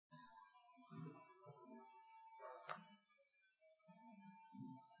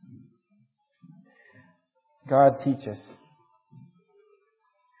God, teach us.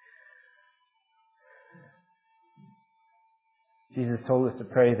 Jesus told us to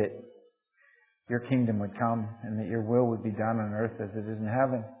pray that your kingdom would come and that your will would be done on earth as it is in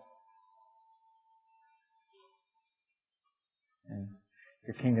heaven. And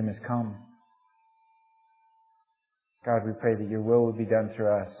your kingdom has come. God, we pray that your will would be done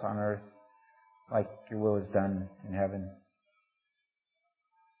through us on earth like your will is done in heaven.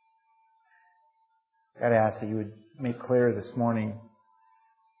 God, I ask that you would make clear this morning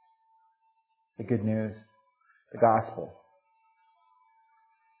the good news, the gospel.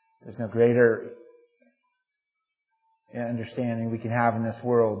 There's no greater understanding we can have in this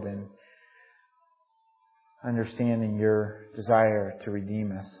world than understanding your desire to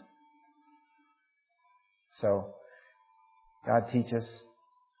redeem us. So, God, teach us.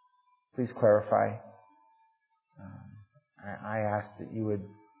 Please clarify. I ask that you would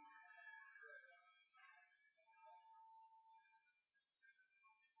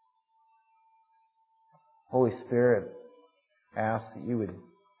Holy Spirit, I ask that you would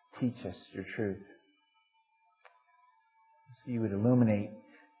teach us your truth. So you would illuminate,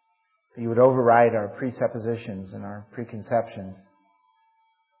 that you would override our presuppositions and our preconceptions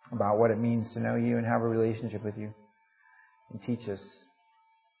about what it means to know you and have a relationship with you. And teach us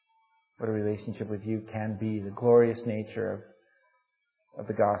what a relationship with you can be, the glorious nature of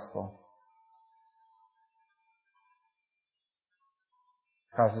the gospel.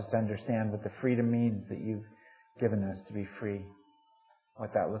 Cause us to understand what the freedom means that you've given us to be free,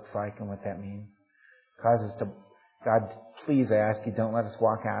 what that looks like and what that means. Cause us to, God, please, I ask you, don't let us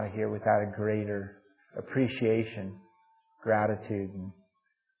walk out of here without a greater appreciation, gratitude, and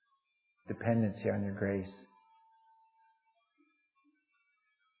dependency on your grace.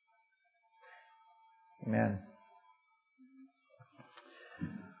 Amen.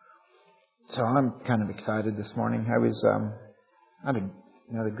 So I'm kind of excited this morning. I had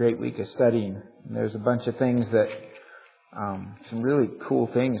another great week of studying. And there's a bunch of things that, some really cool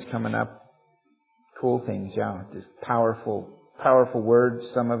things coming up. Cool things, yeah. Just powerful words.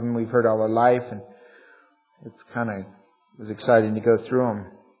 Some of them we've heard all our life, and it was exciting to go through them.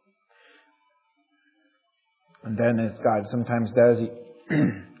 And then, as God sometimes does, He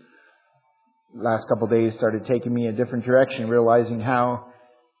last couple of days started taking me a different direction, realizing how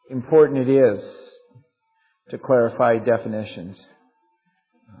important it is to clarify definitions.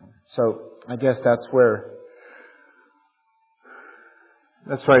 So I guess that's where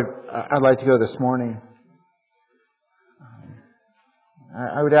I'd like to go this morning.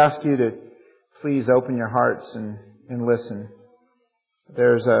 I would ask you to please open your hearts and listen.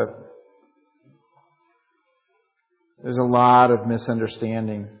 There's a lot of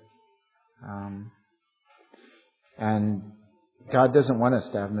misunderstanding. And God doesn't want us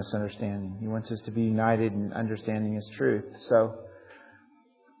to have misunderstanding. He wants us to be united in understanding His truth. So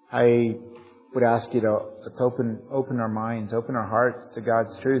I would ask you to open our minds, open our hearts to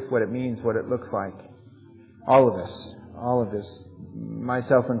God's truth, what it means, what it looks like. All of us,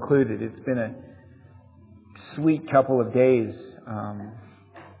 myself included. It's been a sweet couple of days. I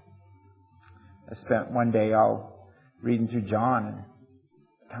spent one day all reading through John, and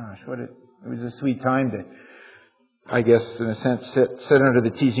gosh, it was a sweet time to, I guess, in a sense, sit under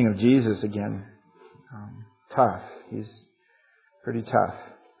the teaching of Jesus again. Tough. He's pretty tough,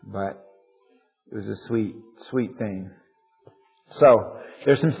 but it was a sweet, sweet thing. So,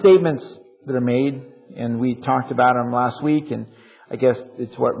 there's some statements that are made, and we talked about them last week, and I guess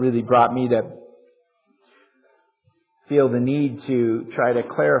it's what really brought me to feel the need to try to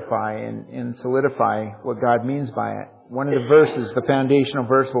clarify and solidify what God means by it. One of the verses, the foundational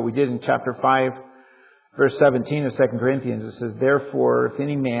verse, what we did in chapter 5, verse 17 of 2 Corinthians, it says, "Therefore, if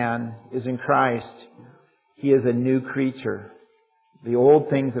any man is in Christ, he is a new creature. The old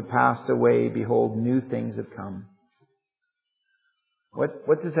things have passed away. Behold, new things have come."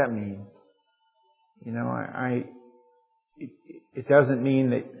 What does that mean? You know, it doesn't mean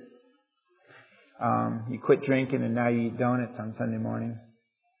that you quit drinking and now you eat donuts on Sunday mornings.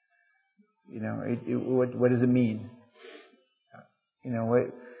 You know, what does it mean? You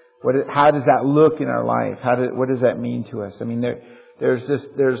know, how does that look in our life? What does that mean to us? I mean,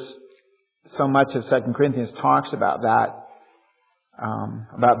 there's so much of 2 Corinthians talks about that,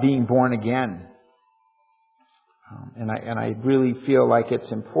 about being born again. And I really feel like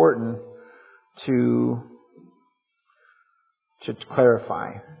it's important to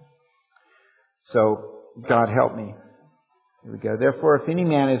clarify. So, God help me. Here we go. "Therefore, if any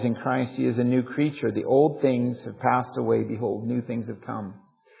man is in Christ, he is a new creature. The old things have passed away. Behold, new things have come."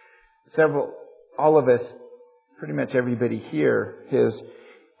 All of us, pretty much everybody here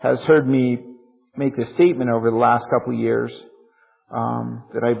has heard me make this statement over the last couple of years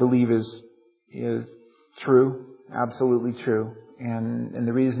that I believe is true, absolutely true. And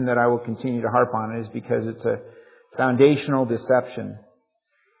the reason that I will continue to harp on it is because it's a foundational deception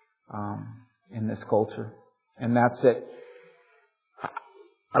in this culture. And that's it.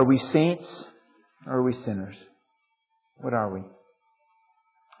 Are we saints or are we sinners? What are we?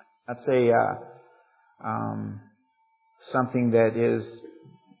 That's something that is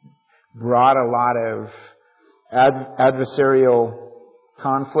brought a lot of adversarial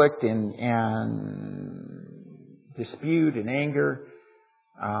conflict and dispute and anger.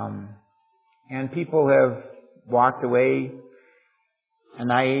 And people have walked away,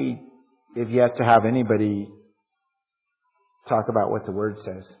 and I have yet to have anybody talk about what the Word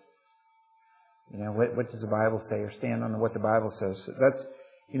says. You know, what does the Bible say, or stand on what the Bible says. That's,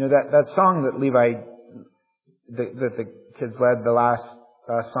 you know, that song that Levi, that the kids led, the last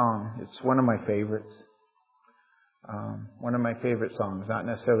song, it's one of my favorites. One of my favorite songs, not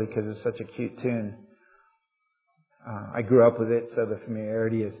necessarily because it's such a cute tune. I grew up with it, so the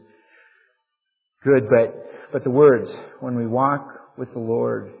familiarity is good, but the words, when we walk with the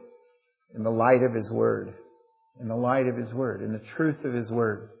Lord in the light of His Word, in the light of His Word, in the truth of His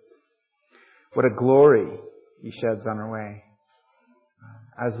Word, what a glory He sheds on our way.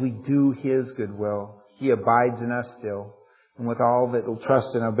 As we do His good will, He abides in us still, and with all that will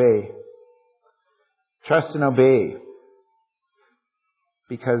trust and obey. Trust and obey,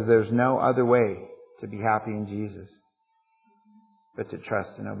 because there's no other way to be happy in Jesus but to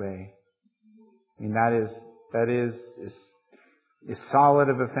trust and obey. I mean, that is as solid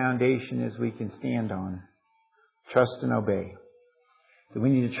of a foundation as we can stand on. Trust and obey. So we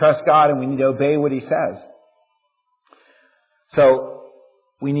need to trust God and we need to obey what He says. So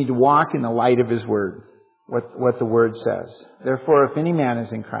we need to walk in the light of His Word, what the Word says. Therefore, if any man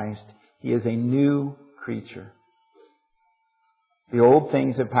is in Christ, he is a new creature. The old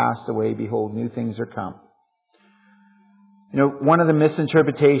things have passed away. Behold, new things are come. You know, one of the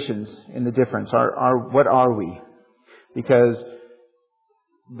misinterpretations in the difference are what are we? Because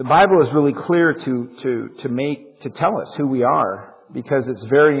the Bible is really clear to tell us who we are, because it's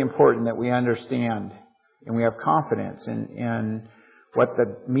very important that we understand and we have confidence in what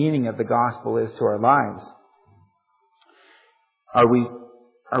the meaning of the gospel is to our lives. Are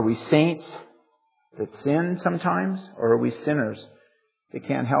we saints that sin sometimes, or are we sinners that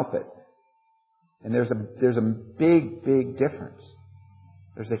can't help it? And there's a big difference.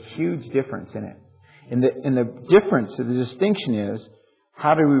 There's a huge difference in it. And the difference, the distinction is,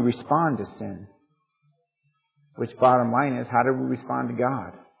 how do we respond to sin? Which, bottom line is, how do we respond to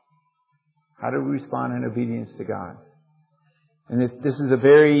God? How do we respond in obedience to God? And this is a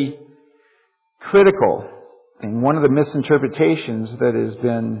very critical thing. One of the misinterpretations that has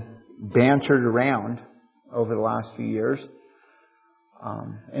been bantered around over the last few years.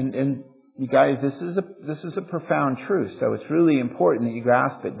 And you guys, this is a profound truth. So it's really important that you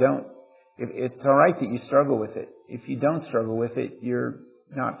grasp it. It's all right that you struggle with it. If you don't struggle with it, you're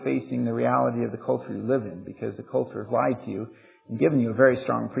not facing the reality of the culture you live in, because the culture has lied to you and given you a very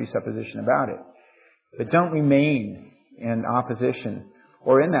strong presupposition about it. But don't remain in opposition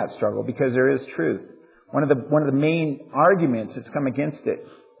or in that struggle, because there is truth. One of the main arguments that's come against it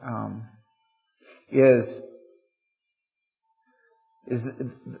is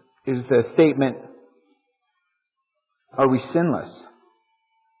the statement, are we sinless?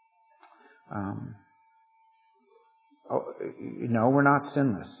 No, we're not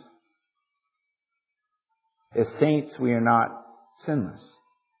sinless. As saints, we are not sinless.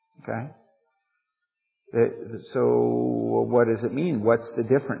 Okay? So what does it mean? What's the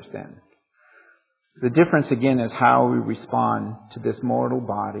difference then? The difference, again, is how we respond to this mortal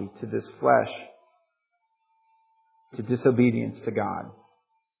body, to this flesh, to disobedience to God.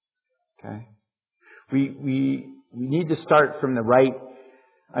 Okay? We need to start from the right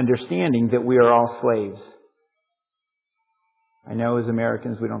understanding that we are all slaves. I know as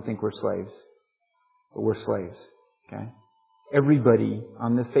Americans we don't think we're slaves, but we're slaves. Okay? Everybody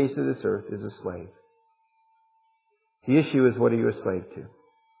on the face of this earth is a slave. The issue is, what are you a slave to?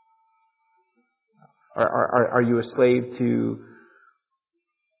 Are you a slave to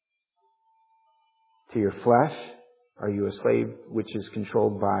your flesh? Are you a slave which is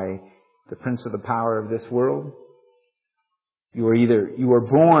controlled by the prince of the power of this world? You are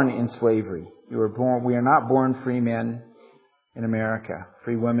born in slavery. We are not born free men in America,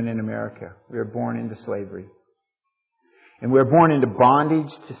 free women in America. We are born into slavery. And we are born into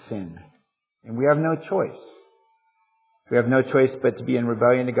bondage to sin. And we have no choice. We have no choice but to be in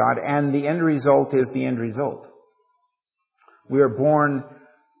rebellion to God, and the end result is the end result. We are born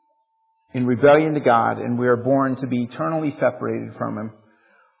in rebellion to God, and we are born to be eternally separated from Him.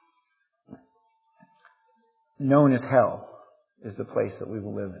 Known as hell is the place that we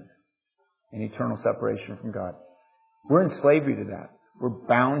will live in eternal separation from God. We're in slavery to that. We're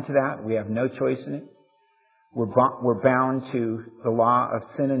bound to that. We have no choice in it. We're bound to the law of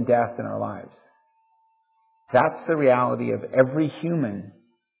sin and death in our lives. That's the reality of every human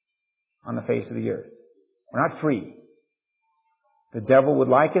on the face of the earth. We're not free. The devil would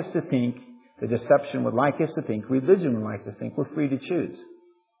like us to think, the deception would like us to think, religion would like us to think we're free to choose.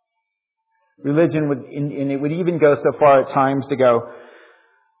 Religion would, and it would even go so far at times to go,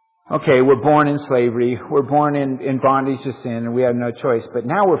 okay, we're born in slavery, we're born in bondage to sin, and we have no choice, but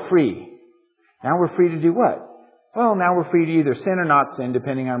now we're free. Now we're free to do what? Well, now we're free to either sin or not sin,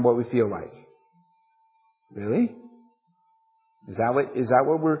 depending on what we feel like. Really? Is that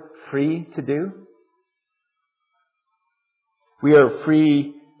what we're free to do? We are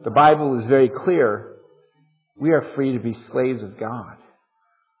free, the Bible is very clear, we are free to be slaves of God.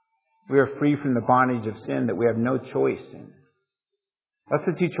 We are free from the bondage of sin that we have no choice in. That's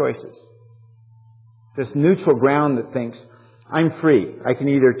the two choices. This neutral ground that thinks, I'm free. I can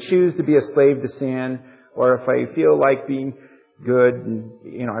either choose to be a slave to sin, or if I feel like being good, and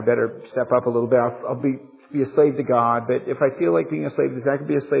I better step up a little bit, I'll be a slave to God. But if I feel like being a slave to sin, I can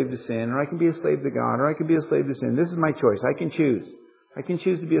be a slave to sin, or I can be a slave to God, or I can be a slave to sin. This is my choice. I can choose. I can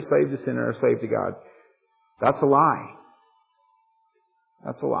choose to be a slave to sin or a slave to God. That's a lie.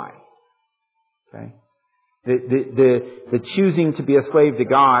 That's a lie. Okay? The choosing to be a slave to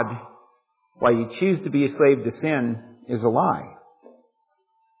God while you choose to be a slave to sin is a lie.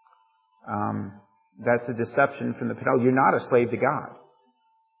 That's a deception from the pit. You're not a slave to God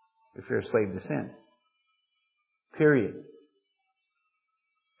if you're a slave to sin. Period.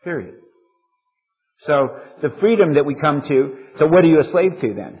 So the freedom that we come to, so what are you a slave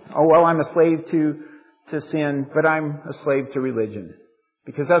to then? Oh, well, I'm a slave to sin, but I'm a slave to religion.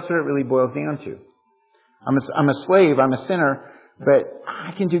 Because that's what it really boils down to. I'm a slave, I'm a sinner, but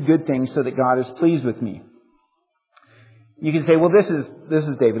I can do good things so that God is pleased with me. You can say, well, this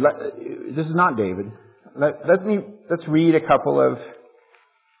is David. This is not David. Let's read a couple of,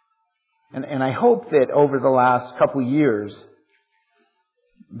 and I hope that over the last couple of years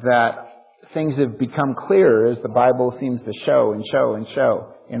that things have become clearer as the Bible seems to show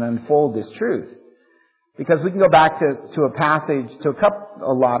and unfold this truth. Because we can go back to a passage, to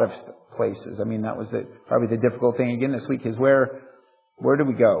a lot of places. I mean, that was probably the difficult thing again this week is where do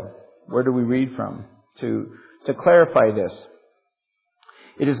we go? Where do we read from to clarify this?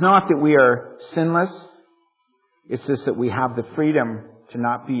 It is not that we are sinless. It's just that we have the freedom to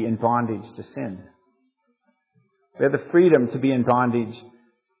not be in bondage to sin. We have the freedom to be in bondage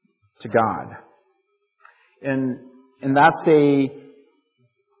to God. And that's a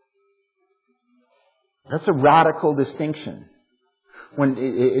radical distinction. And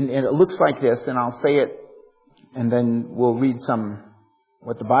it looks like this, and I'll say it, and then we'll read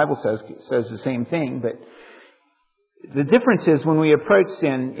what the Bible says the same thing, but the difference is when we approach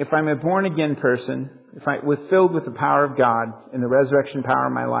sin, if I'm a born again person, if I was filled with the power of God and the resurrection power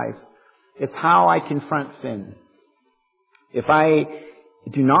of my life, it's how I confront sin. If I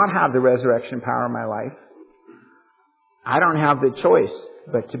do not have the resurrection power of my life, I don't have the choice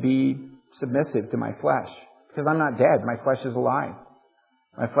but to be submissive to my flesh. Because I'm not dead. My flesh is alive.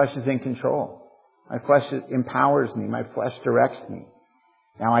 My flesh is in control. My flesh empowers me. My flesh directs me.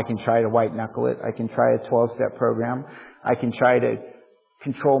 Now I can try to white knuckle it. I can try a 12-step program. I can try to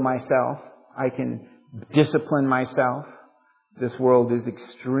control myself. I can discipline myself. This world is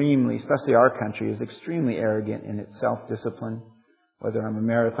extremely, especially our country, is extremely arrogant in its self-discipline. Whether I'm a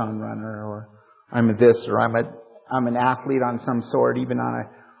marathon runner or I'm a this or I'm an athlete on some sort, even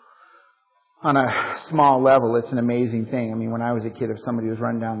on a small level, it's an amazing thing. I mean, when I was a kid, if somebody was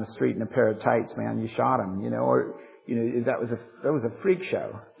running down the street in a pair of tights, man, you shot him, or that was a freak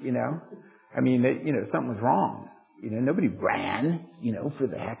show, I mean, something was wrong. Nobody ran, for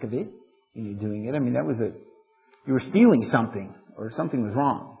the heck of it, doing it. I mean, you were stealing something, or something was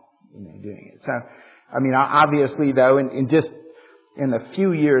wrong, doing it. So, I mean, obviously, though, in the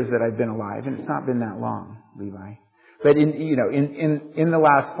few years that I've been alive, and it's not been that long, Levi, but in the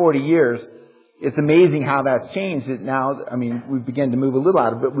last 40 years, it's amazing how that's changed. Now, I mean, we begin to move a little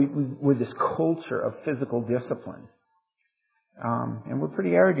out of it, but we're this culture of physical discipline. And we're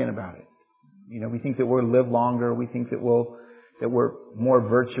pretty arrogant about it. We think that we'll live longer. We think that we're more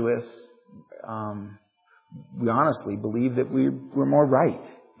virtuous. We honestly believe that we're more right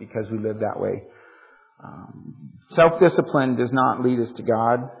because we live that way. Self-discipline does not lead us to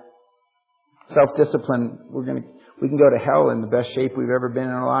God. Self-discipline, we can go to hell in the best shape we've ever been in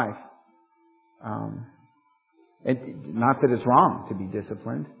our life. Not that it's wrong to be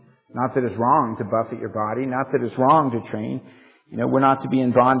disciplined. Not that it's wrong to buffet your body. Not that it's wrong to train. We're not to be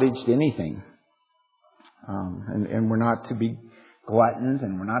in bondage to anything. And we're not to be gluttons,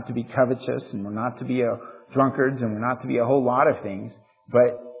 and we're not to be covetous, and we're not to be drunkards, and we're not to be a whole lot of things.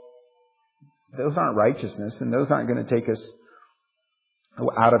 But those aren't righteousness, and those aren't going to take us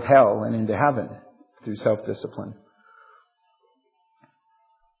out of hell and into heaven through self-discipline.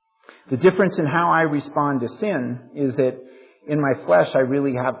 The difference in how I respond to sin is that in my flesh I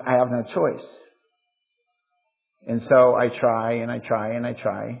have no choice. And so I try and I try and I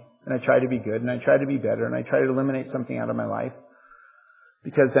try and I try to be good and I try to be better and I try to eliminate something out of my life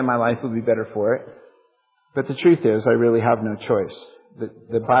because then my life will be better for it. But the truth is I really have no choice.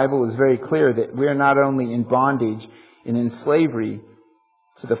 The Bible is very clear that we are not only in bondage and in slavery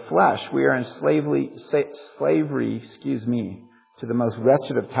to the flesh, we are in slavery, to the most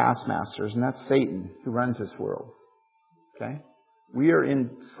wretched of taskmasters, and that's Satan, who runs this world. Okay? We are in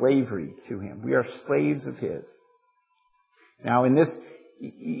slavery to him. We are slaves of his. Now, in this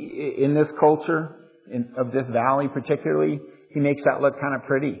culture, of this valley particularly, he makes that look kind of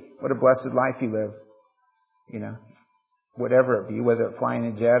pretty. What a blessed life you live. Whatever it be, whether it's flying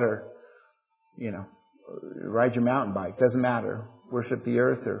a jet or, ride your mountain bike, doesn't matter. Worship the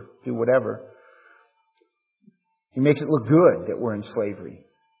earth or do whatever. He makes it look good that we're in slavery.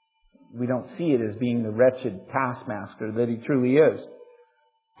 We don't see it as being the wretched taskmaster that he truly is.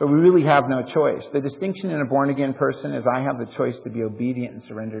 But we really have no choice. The distinction in a born-again person is I have the choice to be obedient and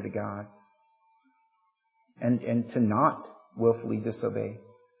surrender to God. And to not willfully disobey.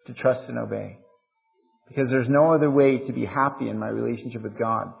 To trust and obey. Because there's no other way to be happy in my relationship with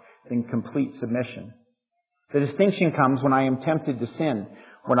God than complete submission. The distinction comes when I am tempted to sin.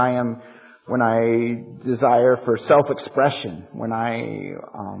 When I desire for self-expression, when I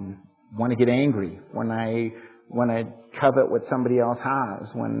want to get angry, when I covet what somebody else has,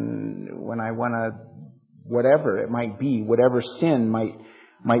 when I want to, whatever it might be, whatever sin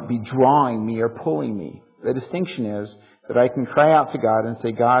might be drawing me or pulling me. The distinction is that I can cry out to God and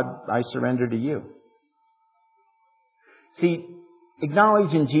say, God, I surrender to you. See,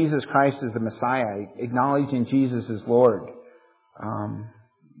 acknowledging Jesus Christ as the Messiah, acknowledging Jesus as Lord,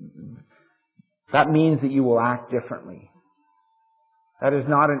 that means that you will act differently. That is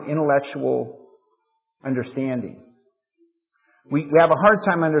not an intellectual understanding. We have a hard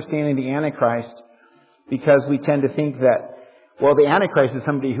time understanding the Antichrist because we tend to think that, the Antichrist is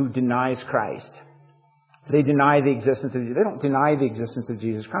somebody who denies Christ. They deny the existence of, they don't deny the existence of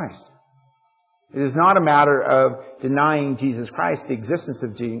Jesus Christ. It is not a matter of denying Jesus Christ, the existence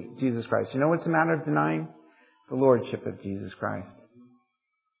of Jesus Christ. You know what's a matter of denying? The Lordship of Jesus Christ.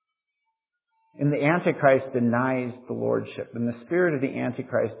 And the Antichrist denies the Lordship. And the spirit of the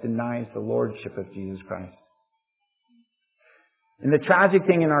Antichrist denies the Lordship of Jesus Christ. And the tragic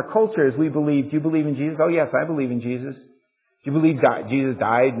thing in our culture is we believe, do you believe in Jesus? Oh yes, I believe in Jesus. Do you believe Jesus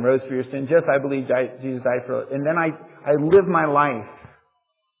died and rose for your sins? Yes, I believe Jesus died for... And then I live my life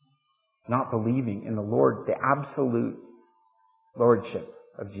not believing in the absolute Lordship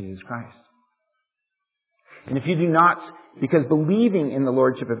of Jesus Christ. And if you do not, because believing in the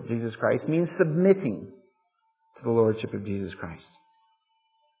Lordship of Jesus Christ means submitting to the Lordship of Jesus Christ.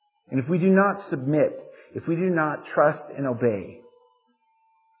 And if we do not submit, if we do not trust and obey,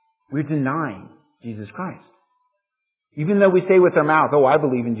 we're denying Jesus Christ. Even though we say with our mouth, I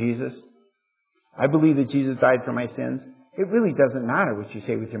believe in Jesus. I believe that Jesus died for my sins. It really doesn't matter what you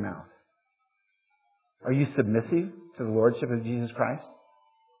say with your mouth. Are you submissive to the Lordship of Jesus Christ?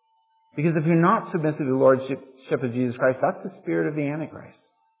 Because if you're not submissive to the Lordship of Jesus Christ, that's the spirit of the Antichrist.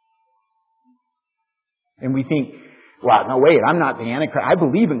 And we think, no wait, I'm not the Antichrist. I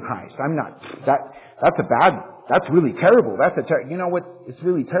believe in Christ. I'm not, that's really terrible. You know what? It's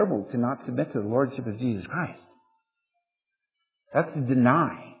really terrible to not submit to the Lordship of Jesus Christ. That's to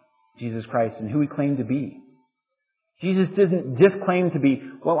deny Jesus Christ and who He claimed to be. Jesus didn't just claim to be,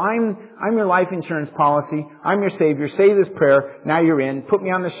 I'm your life insurance policy. I'm your Savior. Say this prayer. Now you're in. Put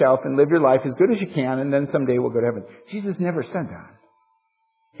me on the shelf and live your life as good as you can, and then someday we'll go to heaven. Jesus never said that.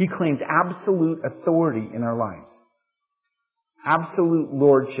 He claimed absolute authority in our lives. Absolute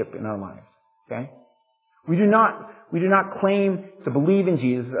lordship in our lives. Okay? We do not claim to believe in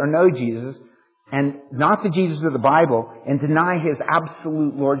Jesus or know Jesus and not the Jesus of the Bible and deny His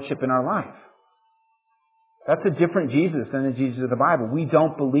absolute lordship in our life. That's a different Jesus than the Jesus of the Bible. We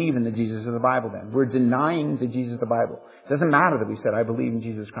don't believe in the Jesus of the Bible then. We're denying the Jesus of the Bible. It doesn't matter that we said, I believe in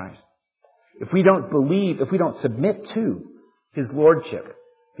Jesus Christ. If we don't submit to His lordship,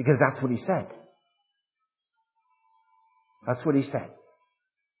 because that's what He said. That's what He said.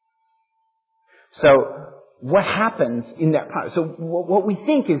 So what happens in that process? So what we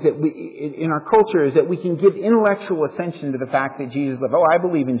think is that in our culture is that we can give intellectual ascension to the fact that Jesus lived. Oh, I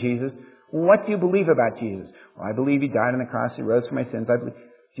believe in Jesus. Well, what do you believe about Jesus? Well, I believe He died on the cross. He rose for my sins. Do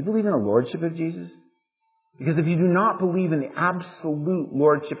you believe in the Lordship of Jesus? Because if you do not believe in the absolute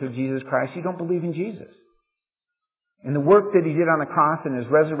Lordship of Jesus Christ, you don't believe in Jesus. And the work that He did on the cross and His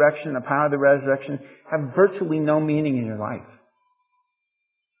resurrection, the power of the resurrection, have virtually no meaning in your life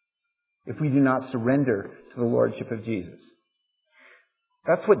if we do not surrender to the Lordship of Jesus.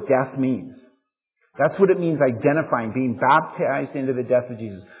 That's what death means. That's what it means identifying, being baptized into the death of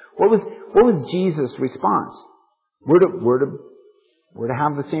Jesus. What was Jesus' response? We're to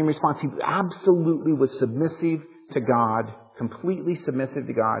have the same response. He absolutely was submissive to God, completely submissive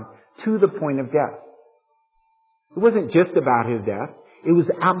to God, to the point of death. It wasn't just about His death. It was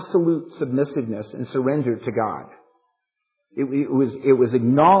absolute submissiveness and surrender to God. It was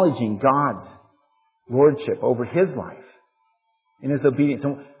acknowledging God's lordship over His life in His obedience.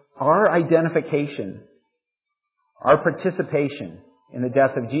 So our identification, our participation in the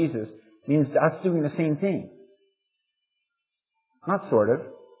death of Jesus means us doing the same thing. Not sort of.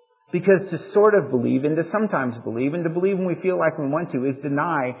 Because to sort of believe and to sometimes believe and to believe when we feel like we want to is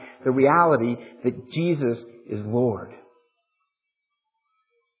deny the reality that Jesus is Lord.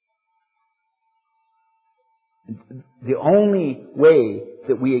 The only way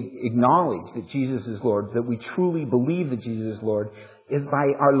that we acknowledge that Jesus is Lord, that we truly believe that Jesus is Lord, is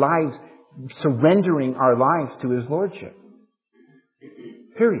by our lives, surrendering our lives to His Lordship.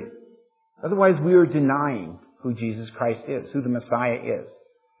 Period. Otherwise we are denying who Jesus Christ is, who the Messiah is.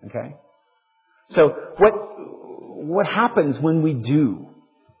 Okay? So what happens when we do?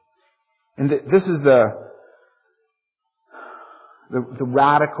 And this is the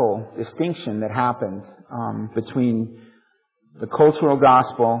radical distinction that happens between the cultural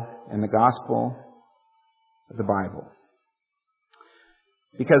gospel and the gospel of the Bible.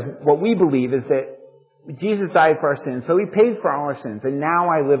 Because what we believe is that Jesus died for our sins, so He paid for all our sins, and now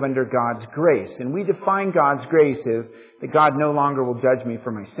I live under God's grace. And we define God's grace as that God no longer will judge me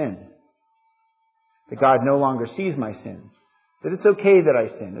for my sin. That God no longer sees my sin. That it's okay that I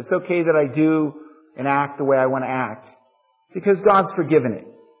sin. It's okay that I do and act the way I want to act. Because God's forgiven it.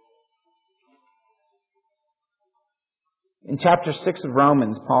 In chapter 6 of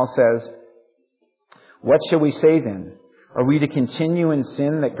Romans, Paul says, "What shall we say then? Are we to continue in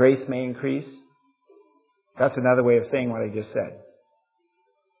sin that grace may increase?" That's another way of saying what I just said.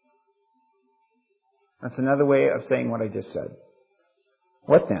 That's another way of saying what I just said.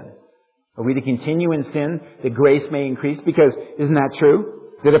 What then? Are we to continue in sin that grace may increase? Because isn't that true?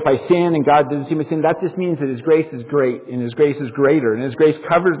 That if I sin and God doesn't see my sin, that just means that His grace is great and His grace is greater and His grace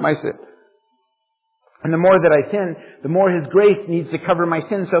covers my sin. And the more that I sin, the more His grace needs to cover my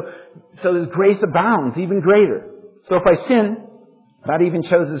sin. So His grace abounds even greater. So if I sin, that even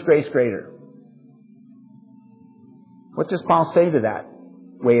shows His grace greater. What does Paul say to that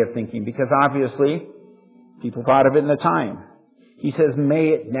way of thinking? Because obviously, people thought of it in the time. He says, "May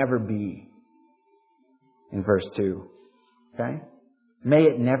it never be," in verse 2. Okay? May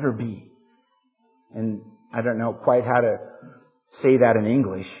it never be. And I don't know quite how to say that in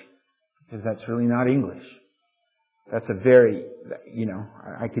English, because that's really not English. That's a very,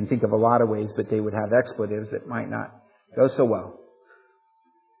 I can think of a lot of ways, but they would have expletives that might not go so well.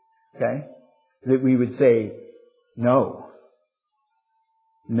 Okay? That we would say, no.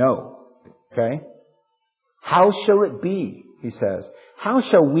 No. Okay? How shall it be, he says. How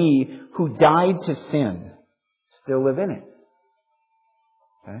shall we who died to sin still live in it?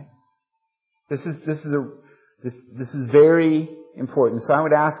 Okay? This is very important. So I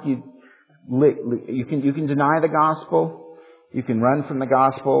would ask you, you can deny the gospel, you can run from the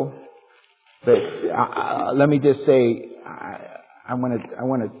gospel, but let me just say, I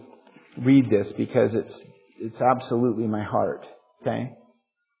want to read this because it's absolutely my heart. Okay?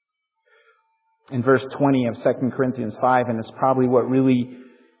 In verse 20 of 2 Corinthians 5, and it's probably what really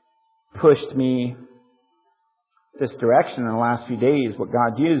pushed me this direction in the last few days, what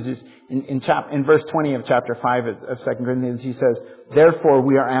God uses. In verse 20 of chapter 5 of 2 Corinthians, he says, "Therefore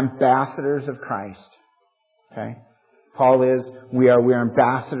we are ambassadors of Christ." Okay? Paul is, we are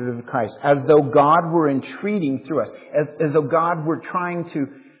ambassadors of Christ. As though God were entreating through us. As though God were trying to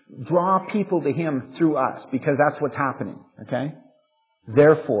draw people to Him through us. Because that's what's happening. Okay?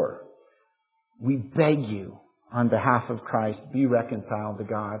 Therefore, we beg you, on behalf of Christ, be reconciled to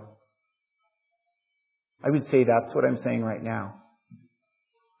God. I would say that's what I'm saying right now.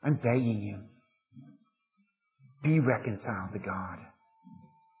 I'm begging you. Be reconciled to God.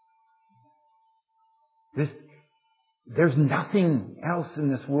 There's nothing else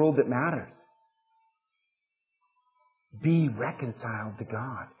in this world that matters. Be reconciled to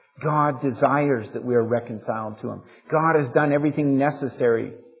God. God desires that we are reconciled to Him. God has done everything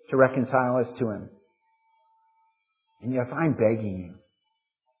necessary to reconcile us to Him. And yes, I'm begging you,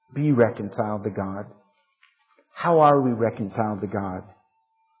 be reconciled to God. How are we reconciled to God?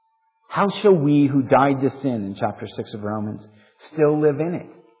 How shall we who died to sin in chapter 6 of Romans still live in it?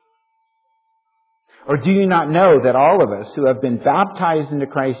 Or do you not know that all of us who have been baptized into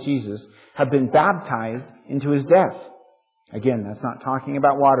Christ Jesus have been baptized into His death? Again, that's not talking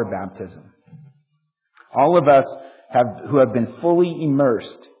about water baptism. All of us who have been fully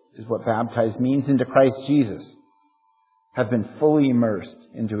immersed, is what baptized means, into Christ Jesus, have been fully immersed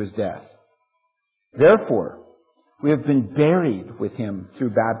into His death. Therefore, we have been buried with Him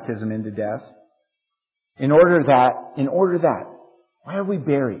through baptism into death. In order that, why are we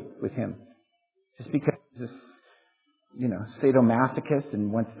buried with Him? Just because He's sadomasochist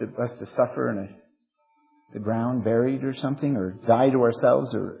and wants us to suffer in the ground buried or something, or die to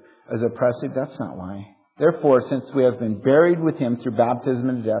ourselves or as oppressive? That's not why. Therefore, since we have been buried with Him through baptism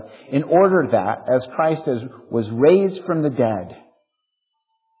into death, in order that, as Christ was raised from the dead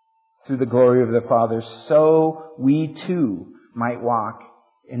through the glory of the Father, so we too might walk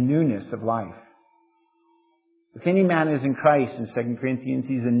in newness of life. If any man is in Christ, in 2 Corinthians,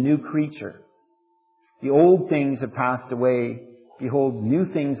 he's a new creature. The old things have passed away. Behold,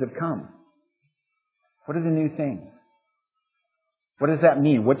 new things have come. What are the new things? What does that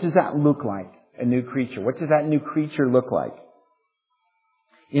mean? What does that look like, a new creature? What does that new creature look like?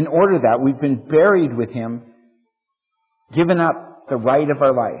 In order that we've been buried with Him, given up the right of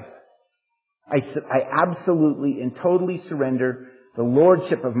our life. I absolutely and totally surrender the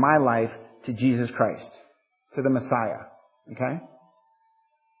lordship of my life to Jesus Christ, to the Messiah. Okay?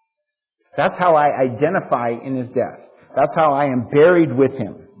 That's how I identify in His death. That's how I am buried with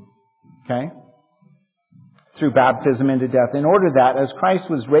Him. Okay? Through baptism into death. In order that, as Christ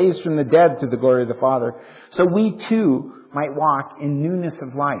was raised from the dead through the glory of the Father, so we too might walk in newness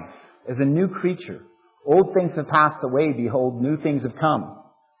of life, as a new creature. Old things have passed away, behold, new things have come.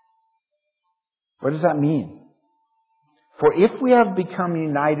 What does that mean? For if we have become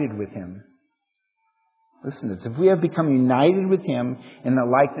united with Him, listen to this, if we have become united with Him in the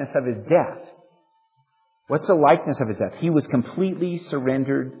likeness of His death, what's the likeness of His death? He was completely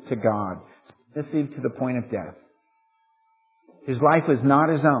surrendered to God, submissive to the point of death. His life was not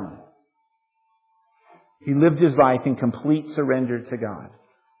His own. He lived His life in complete surrender to God.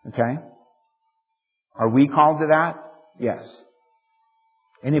 Okay? Are we called to that? Yes.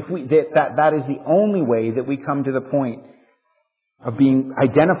 And if that is the only way that we come to the point of being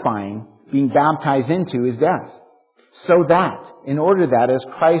baptized into His death. So that, in order that, as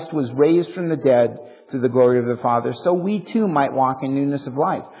Christ was raised from the dead through the glory of the Father, so we too might walk in newness of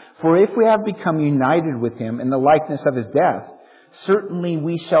life. For if we have become united with Him in the likeness of His death, certainly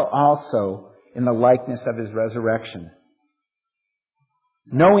we shall also in the likeness of His resurrection.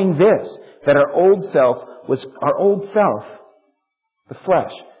 Knowing this, that our old self, the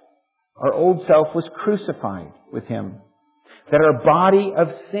flesh, our old self was crucified with Him, that our body of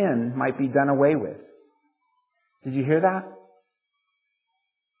sin might be done away with. Did you hear that?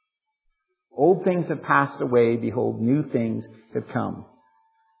 Old things have passed away, behold, new things have come.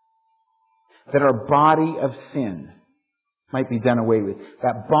 That our body of sin might be done away with.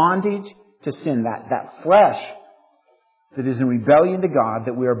 That bondage to sin, that flesh that is in rebellion to God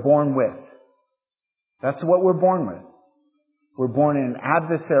that we are born with. That's what we're born with. We're born in an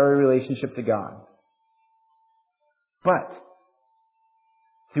adversary relationship to God. But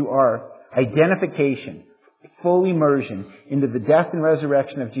through our identification, full immersion into the death and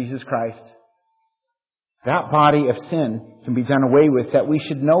resurrection of Jesus Christ, that body of sin can be done away with, that we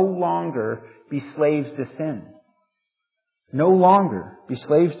should no longer be slaves to sin. No longer be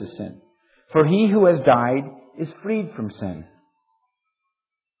slaves to sin. For he who has died is freed from sin.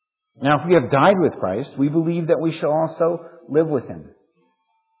 Now, if we have died with Christ, we believe that we shall also live with Him.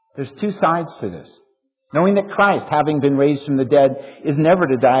 There's two sides to this. Knowing that Christ, having been raised from the dead, is never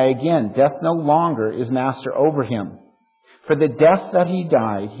to die again. Death no longer is master over Him. For the death that He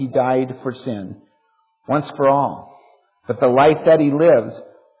died for sin, once for all. But the life that He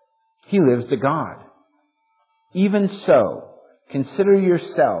lives to God. Even so, consider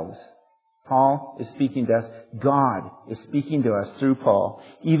yourselves. Paul is speaking to us. God is speaking to us through Paul.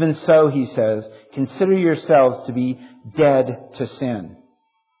 Even so, he says, consider yourselves to be dead to sin,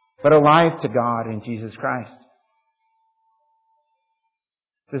 but alive to God in Jesus Christ.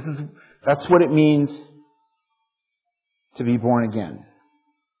 That's what it means to be born again.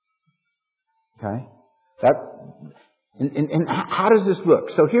 Okay? And how does this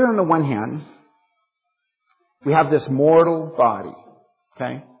look? So here on the one hand, We have this mortal body.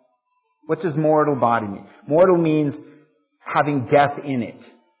 Okay? What does mortal body mean? Mortal means having death in it.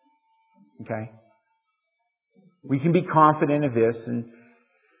 Okay? We can be confident of this, and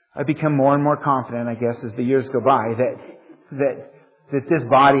I become more and more confident, I guess, as the years go by, that this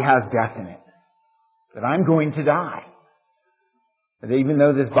body has death in it. That I'm going to die. That even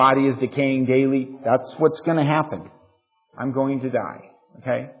though this body is decaying daily, that's what's going to happen. I'm going to die.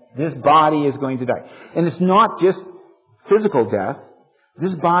 Okay? This body is going to die. And it's not just physical death.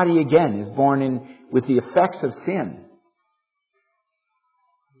 This body, again, is born in with the effects of sin.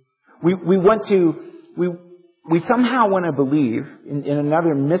 We somehow want to believe, in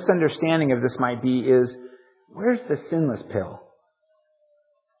another misunderstanding of this might be, is, where's the sinless pill?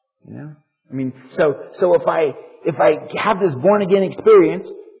 You know? I mean, so if I have this born again experience,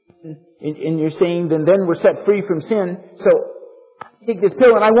 and you're saying then we're set free from sin, so I take this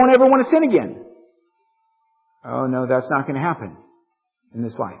pill and I won't ever want to sin again. Oh no, that's not going to happen in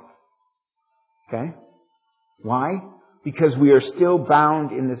this life. Okay? Why? Because we are still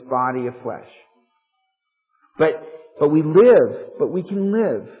bound in this body of flesh. But we can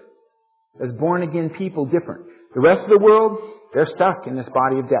live as born again people different. The rest of the world, they're stuck in this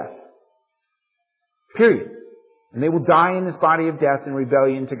body of death. Period. And they will die in this body of death in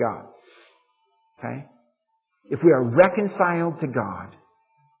rebellion to God. Okay? If we are reconciled to God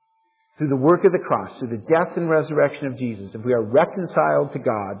through the work of the cross, through the death and resurrection of Jesus, if we are reconciled to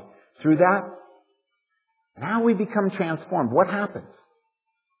God through that, now we become transformed. What happens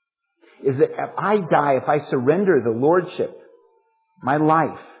is that if I die, if I surrender the lordship, my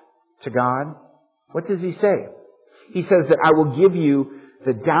life to God, what does He say? He says that I will give you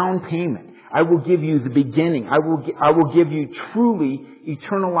the down payment. I will give you the beginning. I will give you truly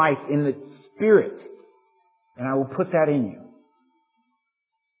eternal life in the Spirit. And I will put that in you.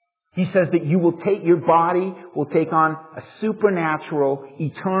 He says that your body will take on a supernatural,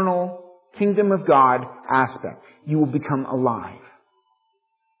 eternal, kingdom of God aspect. You will become alive.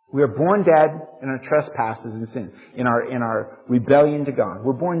 We are born dead in our trespasses and sins, in our rebellion to God.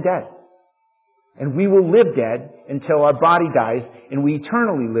 We're born dead. And we will live dead until our body dies, and we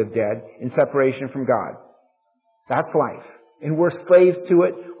eternally live dead in separation from God. That's life. And we're slaves to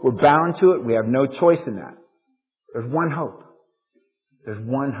it. We're bound to it. We have no choice in that. There's one hope. There's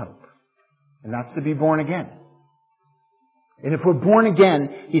one hope. And that's to be born again. And if we're born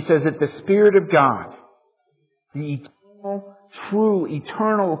again, He says that the Spirit of God, the eternal, true,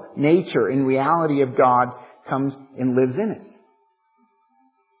 eternal nature and reality of God comes and lives in us.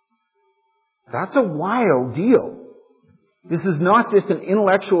 That's a wild deal. This is not just an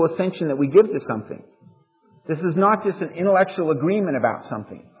intellectual ascension that we give to something. This is not just an intellectual agreement about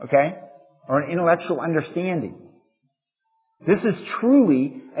something, okay? Or an intellectual understanding. This is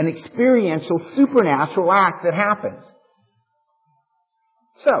truly an experiential, supernatural act that happens.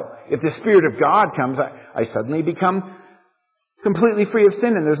 So, if the Spirit of God comes, I suddenly become completely free of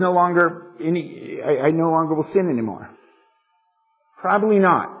sin and there's no longer I no longer will sin anymore. Probably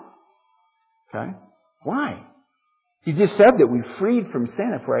not. Okay? Why? He just said that we're freed from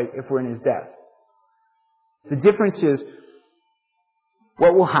sin if we're in His death. The difference is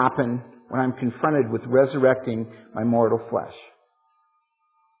what will happen when I'm confronted with resurrecting my mortal flesh.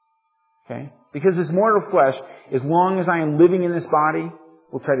 Okay? Because this mortal flesh, as long as I am living in this body,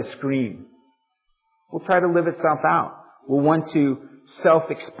 will try to scream. Will try to live itself out. Will want to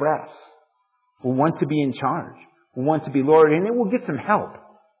self-express. Will want to be in charge. Will want to be Lord. And it will get some help.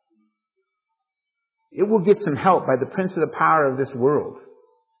 It will get some help by the prince of the power of this world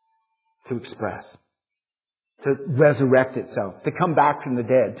to express, to resurrect itself, to come back from the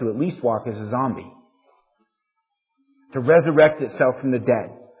dead, to at least walk as a zombie, to resurrect itself from the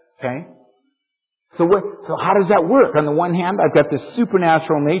dead. Okay? So how does that work? On the one hand, I've got this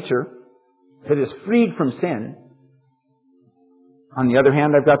supernatural nature that is freed from sin. On the other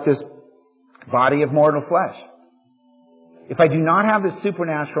hand, I've got this body of mortal flesh. If I do not have this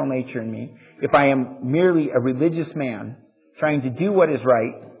supernatural nature in me, if I am merely a religious man trying to do what is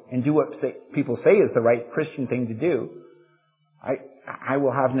right and do what people say is the right Christian thing to do, I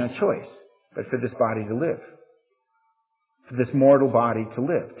will have no choice but for this body to live. For this mortal body to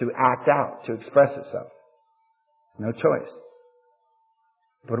live, to act out, to express itself. No choice.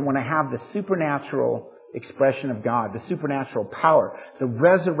 But when I have the supernatural expression of God, the supernatural power, the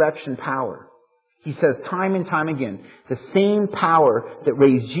resurrection power, He says time and time again, the same power that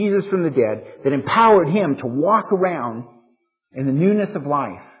raised Jesus from the dead, that empowered Him to walk around in the newness of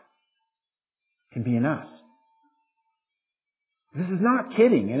life, can be in us. This is not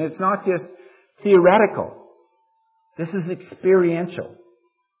kidding, and it's not just theoretical. This is experiential.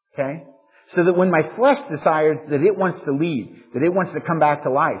 Okay? So that when my flesh decides that it wants to lead, that it wants to come back to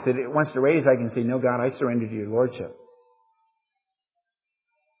life, that it wants to raise, I can say, no, God, I surrender to your Lordship.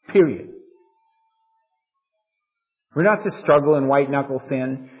 Period. We're not to struggle in white-knuckle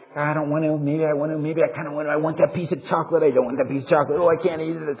sin. I don't want to, maybe I want to, maybe I kind of want to, I want that piece of chocolate, I don't want that piece of chocolate, oh, I can't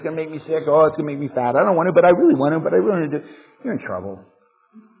eat it, it's going to make me sick, oh, it's going to make me fat, I don't want to, but I really want to, but I really want to do. You're in trouble.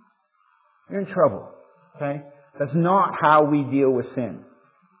 You're in trouble. Okay? That's not how we deal with sin.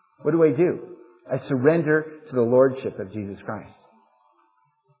 What do? I surrender to the Lordship of Jesus Christ.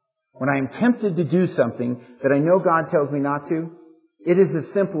 When I am tempted to do something that I know God tells me not to, it is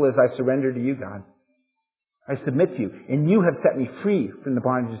as simple as I surrender to you, God. I submit to you, and you have set me free from the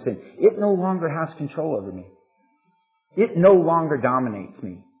bondage of sin. It no longer has control over me. It no longer dominates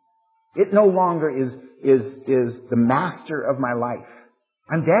me. It no longer is the master of my life.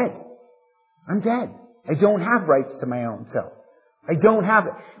 I'm dead. I'm dead. I don't have rights to my own self. I don't have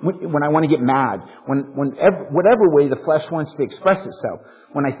it. When I want to get mad, whatever way the flesh wants to express itself,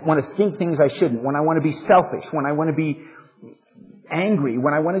 when I want to think things I shouldn't, when I want to be selfish, when I want to be angry,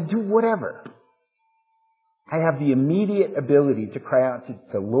 when I want to do whatever, I have the immediate ability to cry out to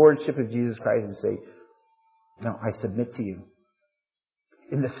the Lordship of Jesus Christ and say, no, I submit to you.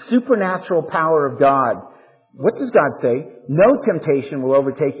 In the supernatural power of God, what does God say? No temptation will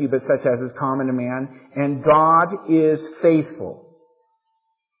overtake you but such as is common to man, and God is faithful,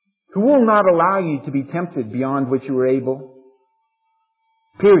 who will not allow you to be tempted beyond which you are able.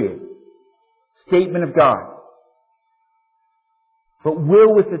 Period. Statement of God. But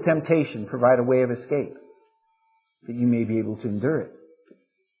will with the temptation provide a way of escape, that you may be able to endure it.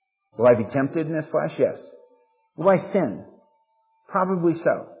 Will I be tempted in this flesh? Yes. Will I sin? Probably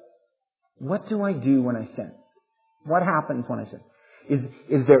so. What do I do when I sin? What happens when I sin?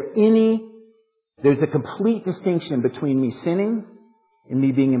 Is there there's a complete distinction between me sinning and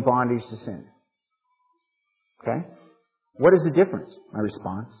me being in bondage to sin. Okay? What is the difference? My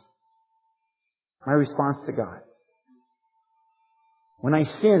response. My response to God. When I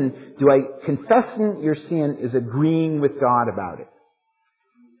sin, confessing your sin is agreeing with God about it.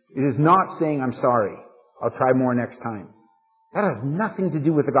 It is not saying, I'm sorry, I'll try more next time. That has nothing to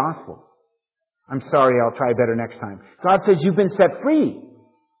do with the gospel. I'm sorry, I'll try better next time. God says you've been set free.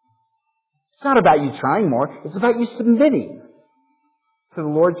 It's not about you trying more. It's about you submitting to the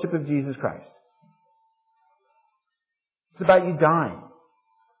Lordship of Jesus Christ. It's about you dying.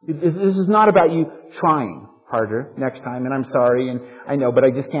 This is not about you trying harder next time, and I'm sorry, and I know, but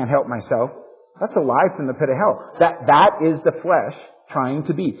I just can't help myself. That's a lie from the pit of hell. That is the flesh trying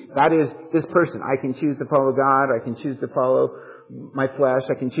to be. That is this person. I can choose to follow God. I can choose to follow my flesh.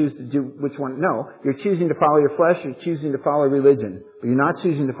 I can choose to do which one. No, you're choosing to follow your flesh. You're choosing to follow religion. But you're not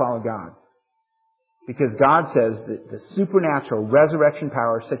choosing to follow God. Because God says that the supernatural resurrection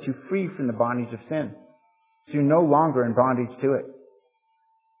power sets you free from the bondage of sin. So you're no longer in bondage to it.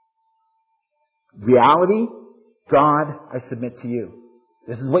 Reality, God, I submit to you.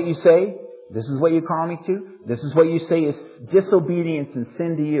 This is what you say. This is what you call me to. This is what you say is disobedience and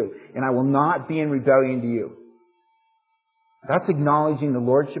sin to you. And I will not be in rebellion to you. That's acknowledging the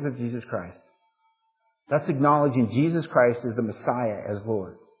Lordship of Jesus Christ. That's acknowledging Jesus Christ as the Messiah, as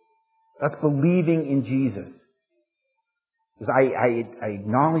Lord. That's believing in Jesus. Because I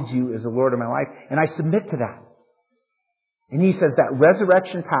acknowledge you as the Lord of my life, and I submit to that. And He says that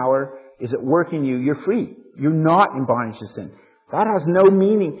resurrection power is at work in you. You're free. You're not in bondage to sin. That has no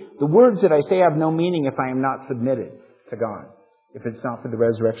meaning. The words that I say have no meaning if I am not submitted to God. If it's not for the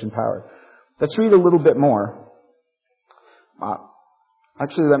resurrection power. Let's read a little bit more.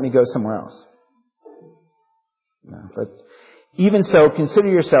 Actually, let me go somewhere else. No, but even so, consider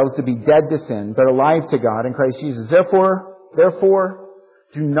yourselves to be dead to sin, but alive to God in Christ Jesus. Therefore,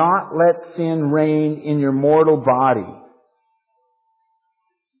 do not let sin reign in your mortal body,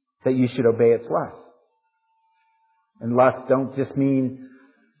 that you should obey its lusts. And lusts don't just mean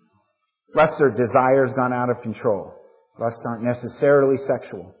lusts are desires gone out of control. Lusts aren't necessarily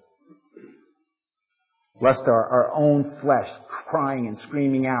sexual. Lusts are our own flesh crying and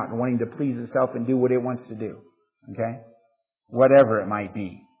screaming out and wanting to please itself and do what it wants to do. Okay? Whatever it might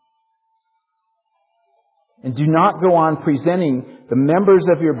be. And do not go on presenting the members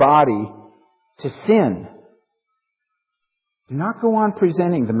of your body to sin. Do not go on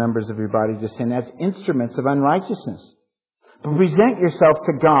presenting the members of your body to sin as instruments of unrighteousness. But present yourself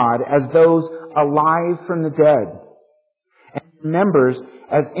to God as those alive from the dead. And members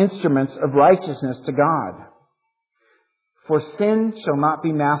as instruments of righteousness to God. For sin shall not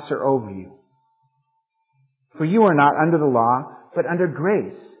be master over you. For you are not under the law, but under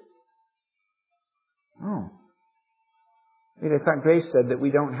grace. Oh. Wait, I thought grace said that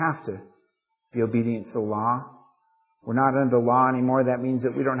we don't have to be obedient to the law. We're not under the law anymore. That means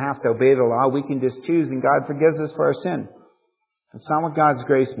that we don't have to obey the law. We can just choose, and God forgives us for our sin. That's not what God's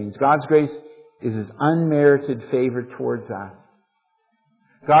grace means. God's grace is His unmerited favor towards us.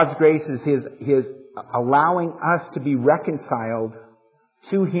 God's grace is His allowing us to be reconciled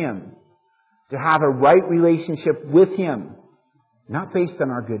to Him, to have a right relationship with Him, not based on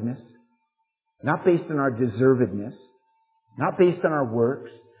our goodness, not based on our deservedness, not based on our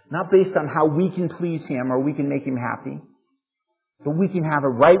works, not based on how we can please Him or we can make Him happy, but we can have a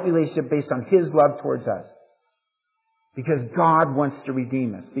right relationship based on His love towards us. Because God wants to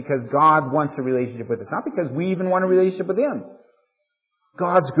redeem us. Because God wants a relationship with us. Not because we even want a relationship with Him.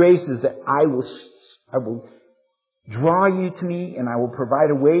 God's grace is that I will draw you to me, and I will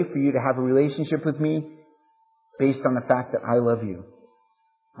provide a way for you to have a relationship with me based on the fact that I love you.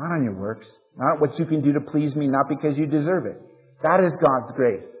 Not on your works. Not what you can do to please me, not because you deserve it. That is God's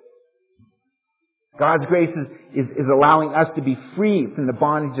grace. God's grace is allowing us to be free from the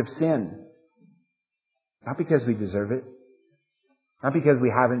bondage of sin. Not because we deserve it. Not because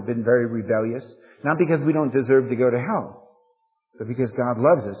we haven't been very rebellious. Not because we don't deserve to go to hell. But because God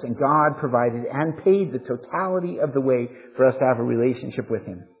loves us, and God provided and paid the totality of the way for us to have a relationship with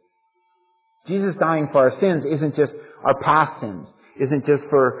Him. Jesus dying for our sins isn't just our past sins. Isn't just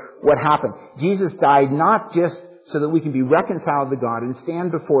for what happened. Jesus died not just so that we can be reconciled to God and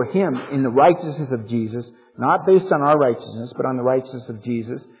stand before Him in the righteousness of Jesus, not based on our righteousness, but on the righteousness of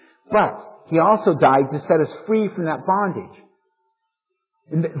Jesus. But He also died to set us free from that bondage.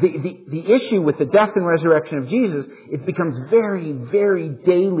 And the issue with the death and resurrection of Jesus, it becomes very, very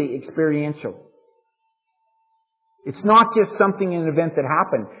daily experiential. It's not just something, an event that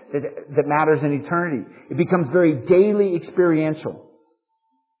happened that matters in eternity. It becomes very daily experiential.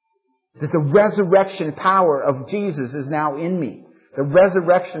 That the resurrection power of Jesus is now in me. The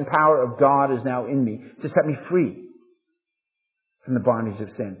resurrection power of God is now in me to set me free from the bondage of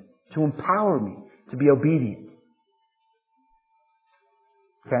sin. To empower me to be obedient.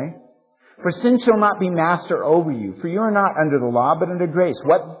 Okay? For sin shall not be master over you, for you are not under the law, but under grace.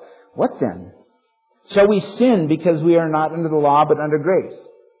 What then? Shall we sin because we are not under the law, but under grace?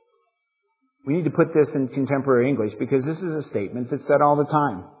 We need to put this in contemporary English because this is a statement that's said all the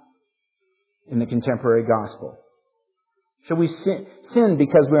time in the contemporary gospel. Shall we sin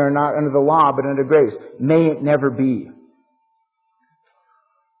because we are not under the law, but under grace? May it never be.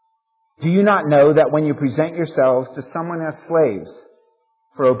 Do you not know that when you present yourselves to someone as slaves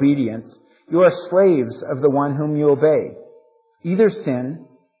for obedience, you are slaves of the one whom you obey, either sin,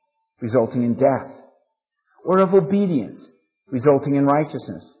 resulting in death, or of obedience, resulting in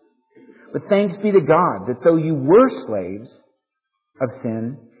righteousness. But thanks be to God that though you were slaves of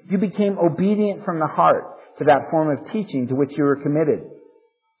sin, you became obedient from the heart to that form of teaching to which you were committed.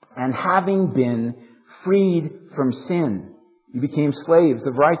 And having been freed from sin, you became slaves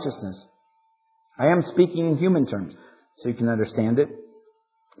of righteousness. I am speaking in human terms, so you can understand it,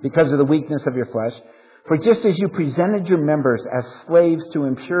 because of the weakness of your flesh. For just as you presented your members as slaves to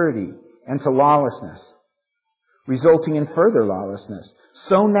impurity and to lawlessness, resulting in further lawlessness,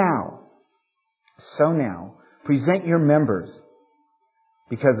 so now, present your members,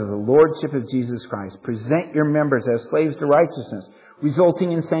 because of the Lordship of Jesus Christ, present your members as slaves to righteousness,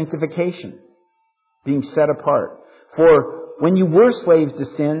 resulting in sanctification, being set apart. For when you were slaves to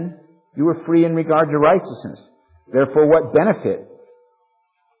sin, you were free in regard to righteousness. Therefore, what benefit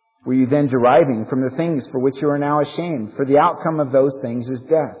were you then deriving from the things for which you are now ashamed? For the outcome of those things is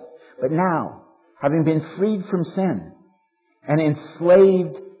death. But now, having been freed from sin and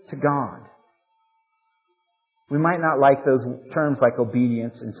enslaved to God. We might not like those terms like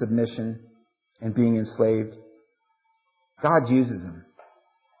obedience and submission and being enslaved. God uses them.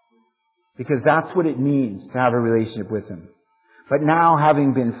 Because that's what it means to have a relationship with Him. But now,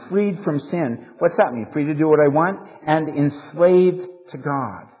 having been freed from sin, what's that mean? Free to do what I want and enslaved to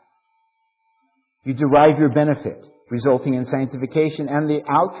God. You derive your benefit, resulting in sanctification, and the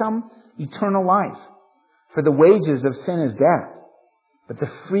outcome, eternal life. For the wages of sin is death, but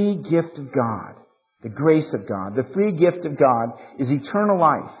the free gift of God, the grace of God, the free gift of God is eternal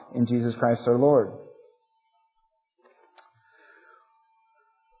life in Jesus Christ our Lord.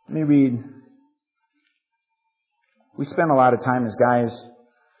 Let me read. We spent a lot of time as guys,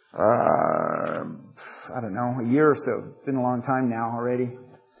 a year or so. It's been a long time now already.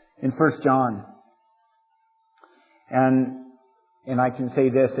 In 1 John. And I can say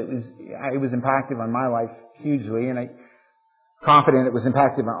this, it was impacted on my life hugely, and I'm confident it was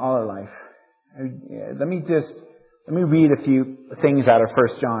impacted on all our life. Let me read a few things out of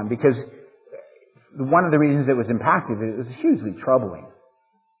 1 John, because one of the reasons it was impacted, it was hugely troubling.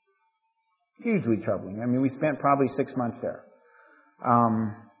 Hugely troubling. I mean, we spent probably 6 months there.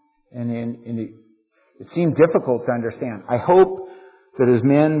 It seemed difficult to understand. I hope that as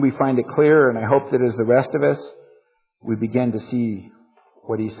men we find it clearer, and I hope that as the rest of us, we begin to see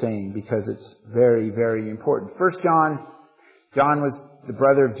what he's saying, because it's very, very important. First John was the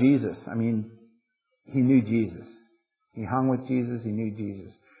brother of Jesus. I mean, he knew Jesus. He hung with Jesus. He knew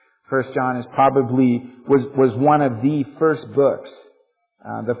Jesus. First John is probably was one of the first books.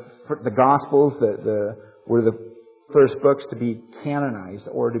 The Gospels were the first books to be canonized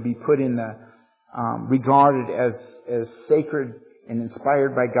or to be put in the regarded as sacred and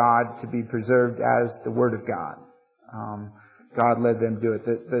inspired by God to be preserved as the Word of God. God led them to do it.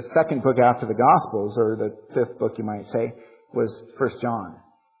 The second book after the Gospels, or the fifth book you might say, was First John.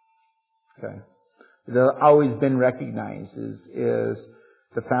 Okay, they've always been recognized as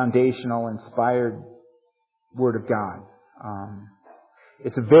the foundational, inspired Word of God.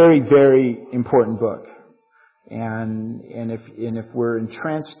 It's a very, very important book, and if we're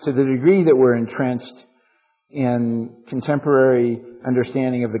entrenched to the degree that we're entrenched in contemporary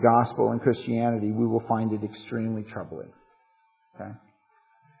understanding of the gospel and Christianity, we will find it extremely troubling. Okay,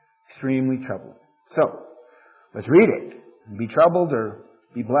 extremely troubling. So let's read it. Be troubled or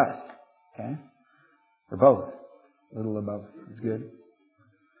be blessed. Okay, or both. A little of both is good.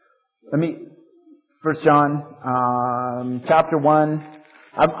 First John, chapter 1.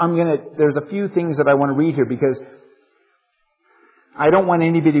 There's a few things that I want to read here, because I don't want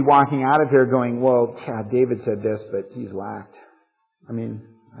anybody walking out of here going, well, yeah, David said this, but he's whacked. I mean,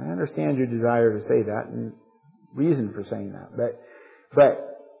 I understand your desire to say that and reason for saying that,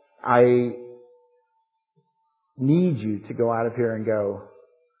 but I need you to go out of here and go,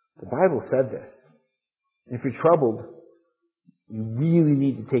 the Bible said this. And if you're troubled, you really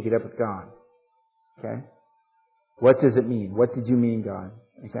need to take it up with God. Okay? What does it mean? What did you mean, God?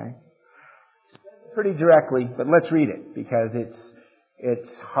 Okay? Pretty directly, but let's read it, because it's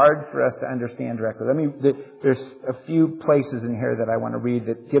hard for us to understand directly. There's a few places in here that I want to read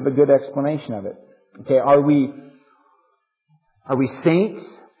that give a good explanation of it. Okay, are we saints?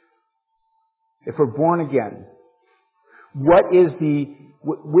 If we're born again, what is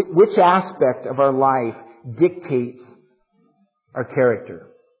which aspect of our life dictates our character?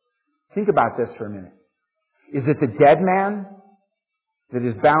 Think about this for a minute. Is it the dead man that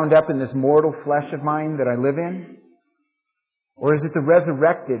is bound up in this mortal flesh of mine that I live in? Or is it the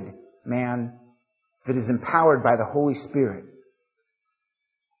resurrected man that is empowered by the Holy Spirit?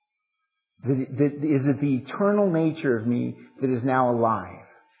 Is it the eternal nature of me that is now alive?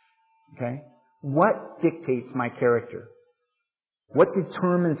 Okay? What dictates my character? What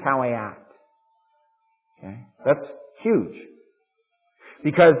determines how I act? Okay? That's huge.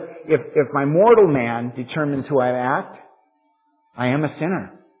 Because if my mortal man determines who I act, I am a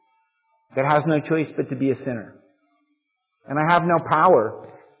sinner that has no choice but to be a sinner. And I have no power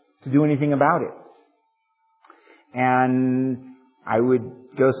to do anything about it. And I would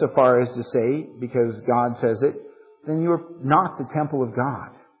go so far as to say, because God says it, then you are not the temple of God.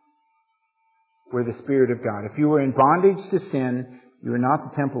 We're the Spirit of God. If you were in bondage to sin, you are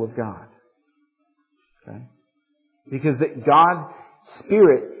not the temple of God. Okay? Because God's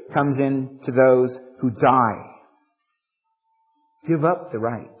Spirit comes in to those who die. Give up the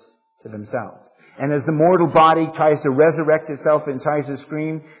rights to themselves. And as the mortal body tries to resurrect itself and tries to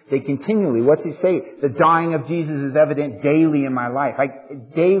scream, they continually, what's he say? The dying of Jesus is evident daily in my life.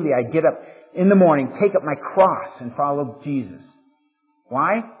 Daily I get up in the morning, take up my cross and follow Jesus.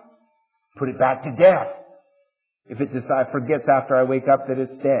 Why? Put it back to death. If it forgets after I wake up that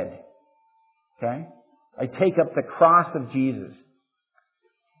it's dead. Okay? I take up the cross of Jesus.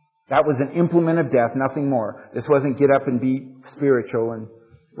 That was an implement of death, nothing more. This wasn't get up and be spiritual and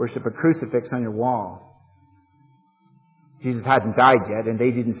worship a crucifix on your wall. Jesus hadn't died yet, and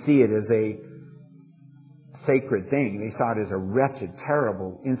they didn't see it as a sacred thing. They saw it as a wretched,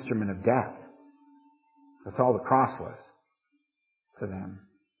 terrible instrument of death. That's all the cross was to them.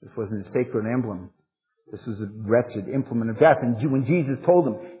 This wasn't a sacred emblem. This was a wretched implement of death. And when Jesus told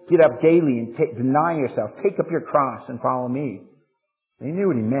them, get up daily and deny yourself, take up your cross and follow me, they knew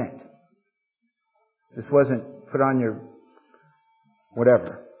what he meant. This wasn't put on your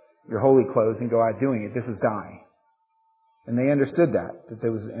whatever, your holy clothes and go out doing it. This was die. And they understood that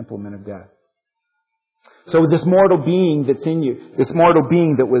there was an implement of death. So this mortal being that's in you, this mortal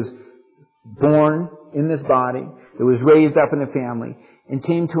being that was born in this body, that was raised up in a family, and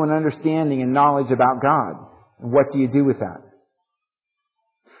came to an understanding and knowledge about God. And what do you do with that?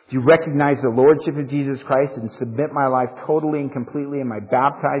 Do you recognize the Lordship of Jesus Christ and submit my life totally and completely? Am I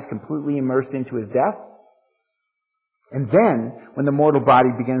baptized, completely immersed into His death? And then, when the mortal body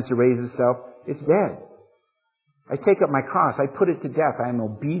begins to raise itself, it's dead. I take up my cross. I put it to death. I am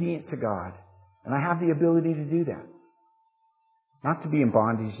obedient to God. And I have the ability to do that. Not to be in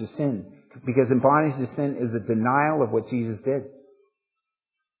bondage to sin. Because in bondage to sin is a denial of what Jesus did.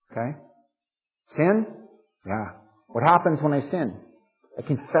 Okay? Sin? Yeah. What happens when I sin? I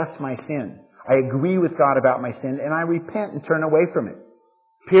confess my sin. I agree with God about my sin, and I repent and turn away from it.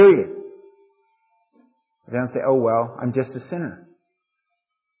 Period. I don't say, oh well, I'm just a sinner.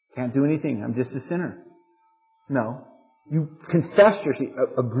 Can't do anything. I'm just a sinner. No. You confess your sin.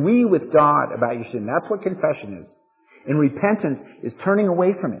 Agree with God about your sin. That's what confession is. And repentance is turning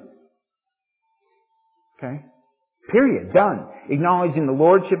away from it. Okay? Period. Done. Acknowledging the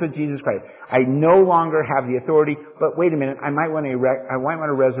Lordship of Jesus Christ. I no longer have the authority, but wait a minute, I might want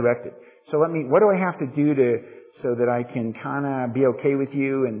to resurrect it. So what do I have to do so that I can kind of be okay with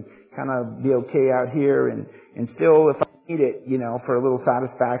you and kind of be okay out here and still, if I need it, for a little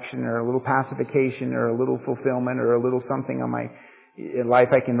satisfaction or a little pacification or a little fulfillment or a little something on my life,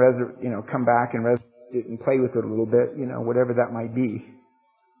 I can come back and resurrect it and play with it a little bit, whatever that might be.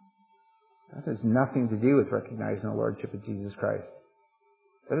 That has nothing to do with recognizing the Lordship of Jesus Christ.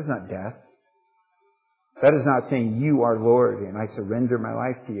 That is not death. That is not saying, you are Lord and I surrender my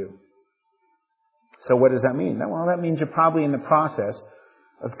life to you. So what does that mean? Well, that means you're probably in the process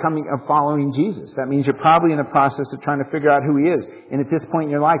of following Jesus. That means you're probably in the process of trying to figure out who He is. And at this point in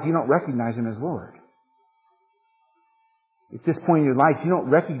your life, you don't recognize Him as Lord. At this point in your life, you don't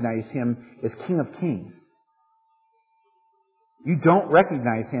recognize Him as King of Kings. You don't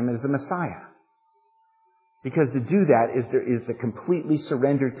recognize Him as the Messiah. Because to do that is to completely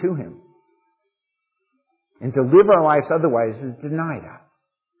surrender to Him. And to live our lives otherwise is to deny that.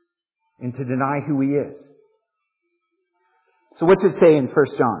 And to deny who He is. So what's it say in 1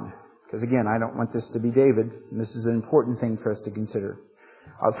 John? Because again, I don't want this to be David. And this is an important thing for us to consider.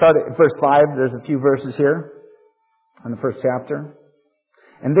 I'll start at verse 5. There's a few verses here in the first chapter.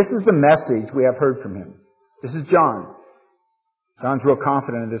 And this is the message we have heard from Him. This is John. John's real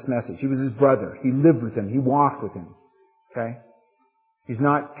confident in this message. He was his brother. He lived with him. He walked with him. Okay? He's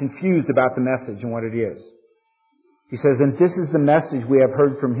not confused about the message and what it is. He says, and this is the message we have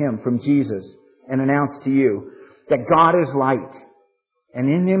heard from Him, from Jesus, and announced to you, that God is light, and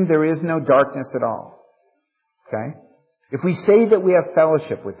in Him there is no darkness at all. Okay? If we say that we have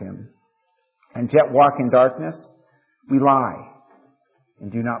fellowship with Him, and yet walk in darkness, we lie,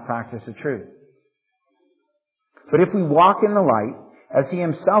 and do not practice the truth. But if we walk in the light, as He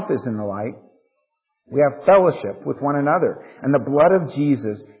Himself is in the light, we have fellowship with one another. And the blood of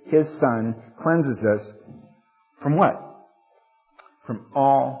Jesus, His Son, cleanses us from what? From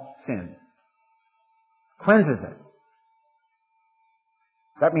all sin. Cleanses us.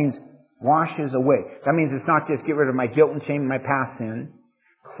 That means washes away. That means it's not just get rid of my guilt and shame and my past sin.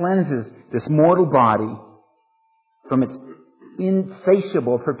 Cleanses this mortal body from its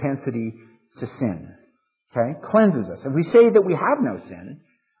insatiable propensity to sin. Okay? Cleanses us. If we say that we have no sin,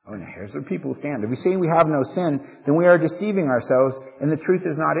 oh, now here's where people stand. If we say we have no sin, then we are deceiving ourselves and the truth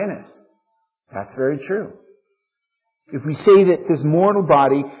is not in us. That's very true. If we say that this mortal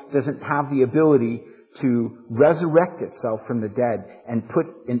body doesn't have the ability to resurrect itself from the dead and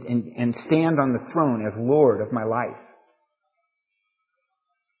and stand on the throne as Lord of my life,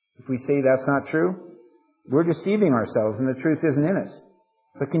 if we say that's not true, we're deceiving ourselves and the truth isn't in us.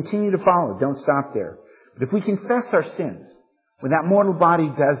 But continue to follow. Don't stop there. But if we confess our sins, when that mortal body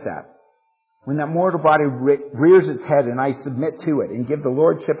does that, when that mortal body rears its head and I submit to it and give the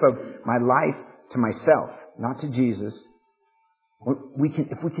lordship of my life to myself, not to Jesus,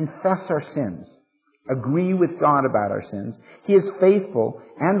 if we confess our sins, agree with God about our sins, He is faithful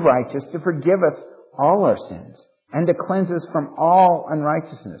and righteous to forgive us all our sins and to cleanse us from all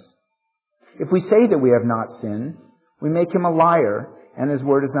unrighteousness. If we say that we have not sinned, we make Him a liar and His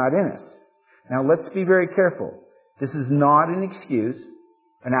word is not in us. Now let's be very careful. This is not an excuse,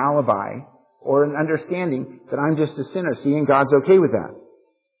 an alibi, or an understanding that I'm just a sinner. See, and God's okay with that.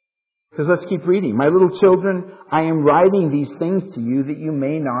 Because let's keep reading. My little children, I am writing these things to you that you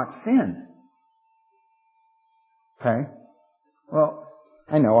may not sin. Okay? Well,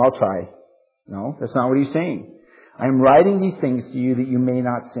 I know, I'll try. No, that's not what He's saying. I am writing these things to you that you may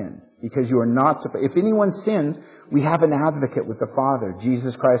not sin. Because you are not supposed. If anyone sins, we have an advocate with the Father,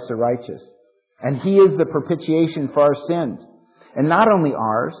 Jesus Christ the righteous. And He is the propitiation for our sins. And not only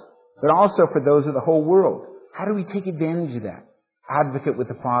ours, but also for those of the whole world. How do we take advantage of that? Advocate with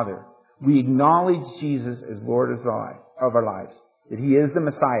the Father. We acknowledge Jesus as Lord of our lives. That He is the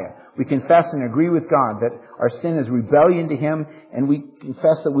Messiah. We confess and agree with God that our sin is rebellion to Him. And we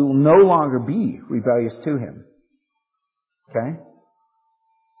confess that we will no longer be rebellious to Him. Okay?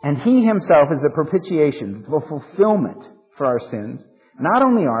 And He Himself is a propitiation, the fulfillment for our sins, not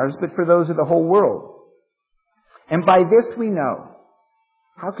only ours, but for those of the whole world. And by this we know.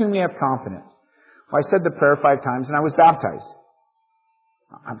 How can we have confidence? Well, I said the prayer 5 times and I was baptized.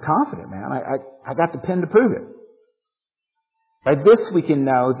 I'm confident, man. I got the pen to prove it. By this we can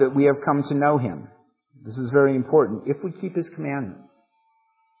know that we have come to know Him. This is very important. If we keep His commandments.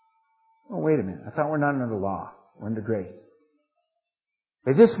 Oh, wait a minute. I thought we're not under the law. We're under grace.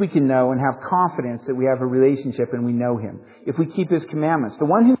 By this we can know and have confidence that we have a relationship and we know Him. If we keep His commandments. The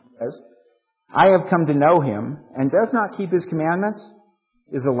one who says, I have come to know Him and does not keep His commandments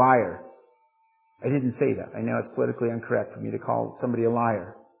is a liar. I didn't say that. I know it's politically incorrect for me to call somebody a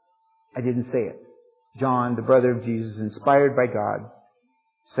liar. I didn't say it. John, the brother of Jesus, inspired by God,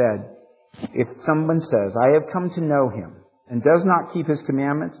 said, if someone says, I have come to know Him and does not keep His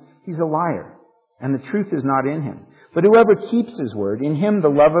commandments, he's a liar, and the truth is not in him. But whoever keeps His word, in him the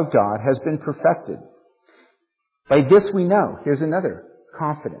love of God has been perfected. By this we know. Here's another.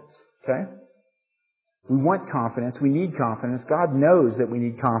 Confidence. Okay? We want confidence. We need confidence. God knows that we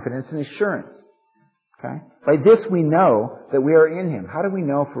need confidence and assurance. Okay? By this we know that we are in Him. How do we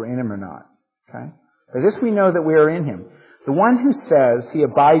know if we're in Him or not? Okay? By this we know that we are in Him. The one who says he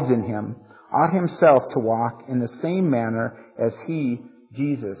abides in Him ought himself to walk in the same manner as He,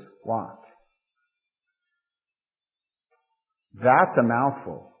 Jesus, walked. That's a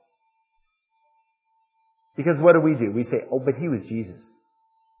mouthful. Because what do? We say, oh, but He was Jesus.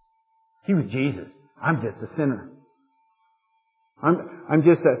 He was Jesus. I'm just a sinner. I'm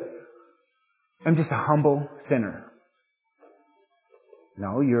just a humble sinner.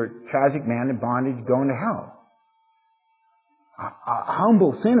 No, you're a tragic man in bondage going to hell. A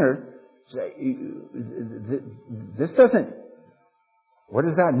humble sinner, this doesn't, what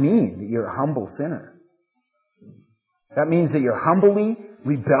does that mean, that you're a humble sinner? That means that you're humbly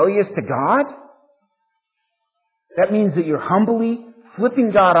rebellious to God? That means that you're humbly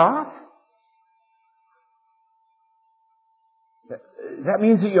flipping God off? That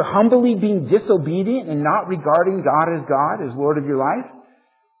means that you're humbly being disobedient and not regarding God, as Lord of your life?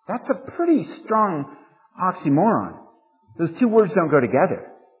 That's a pretty strong oxymoron. Those two words don't go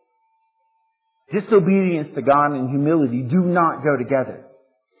together. Disobedience to God and humility do not go together.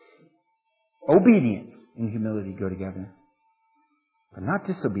 Obedience and humility go together, but not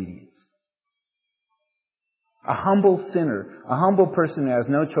disobedience. A humble sinner, a humble person who has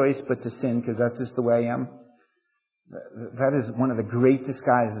no choice but to sin because that's just the way I am, that is one of the great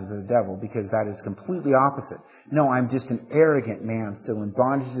disguises of the devil, because that is completely opposite. No, I'm just an arrogant man still in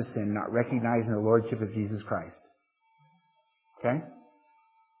bondage to sin, not recognizing the Lordship of Jesus Christ. Okay?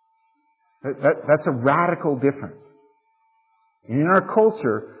 That's a radical difference. And in our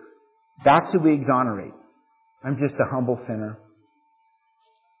culture, that's who we exonerate. I'm just a humble sinner.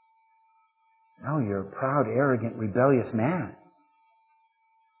 No, you're a proud, arrogant, rebellious man.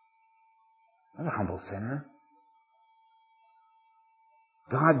 I'm a humble sinner.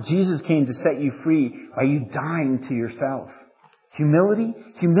 Jesus came to set you free by you dying to yourself. Humility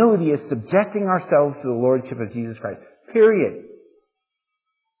is subjecting ourselves to the Lordship of Jesus Christ. Period.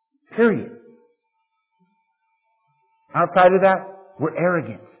 Outside of that, we're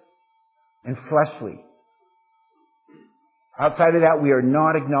arrogant and fleshly. Outside of that, we are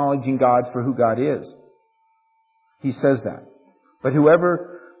not acknowledging God for who God is. He says that. But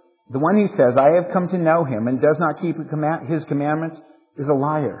the one who says, I have come to know Him and does not keep His commandments is a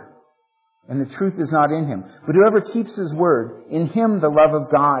liar, and the truth is not in him. But whoever keeps His word, in him the love of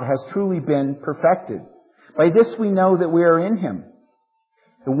God has truly been perfected. By this we know that we are in Him.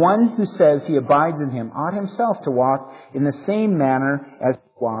 The one who says he abides in Him ought himself to walk in the same manner as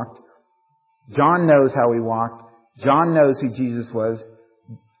He walked. John knows how He walked. John knows who Jesus was.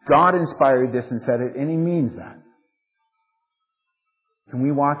 God inspired this and said it, and He means that. Can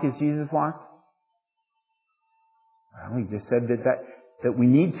we walk as Jesus walked? Well, He just said that we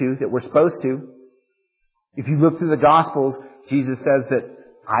need to, that we're supposed to. If you look through the Gospels, Jesus says that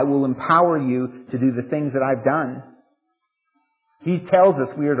I will empower you to do the things that I've done. He tells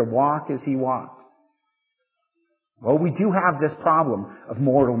us we are to walk as He walked. Well, we do have this problem of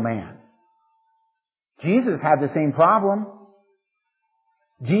mortal man. Jesus had the same problem.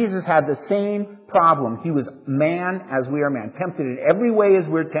 Jesus had the same problem. He was man as we are man, tempted in every way as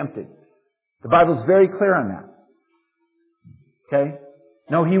we're tempted. The Bible's very clear on that. Okay?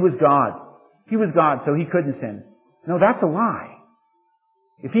 No, He was God. He was God, so He couldn't sin. No, that's a lie.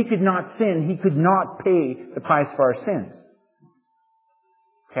 If He could not sin, He could not pay the price for our sins.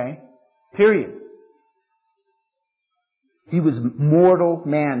 Okay? Period. He was mortal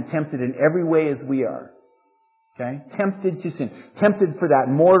man, tempted in every way as we are. Okay? Tempted to sin. Tempted for that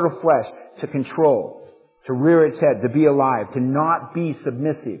mortal flesh to control, to rear its head, to be alive, to not be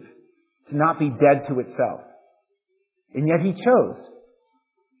submissive, to not be dead to itself. And yet He chose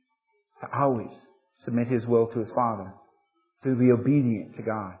to always submit His will to His Father, to be obedient to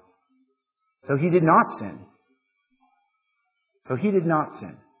God. So He did not sin. So He did not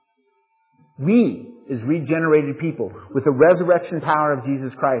sin. We, as regenerated people, with the resurrection power of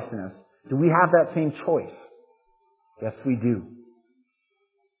Jesus Christ in us, do we have that same choice? Yes, we do.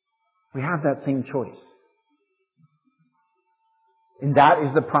 We have that same choice. And that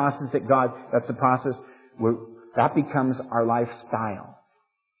is the process that's the process where that becomes our lifestyle.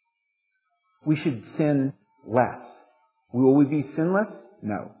 We should sin less. Will we be sinless?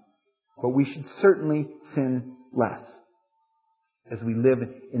 No. But we should certainly sin less as we live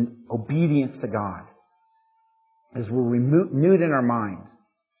in obedience to God, as we're renewed in our minds,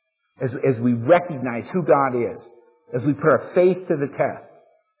 as we recognize who God is, as we put our faith to the test.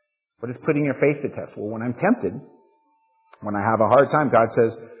 What is putting your faith to the test? Well, when I'm tempted, when I have a hard time, God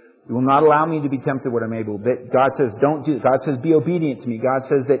says, "You will not allow me to be tempted what I'm able." But God says, "Don't do it." God says, "Be obedient to me." God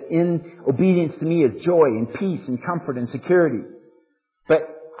says that in obedience to me is joy and peace and comfort and security. But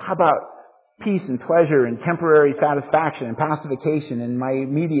how about peace and pleasure and temporary satisfaction and pacification and my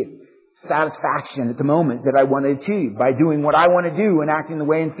immediate satisfaction at the moment that I want to achieve by doing what I want to do and acting the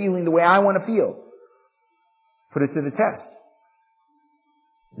way and feeling the way I want to feel? Put it to the test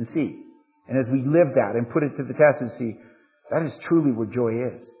and see. And as we live that and put it to the test and see, that is truly where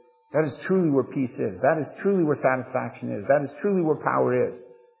joy is. That is truly where peace is. That is truly where satisfaction is. That is truly where power is.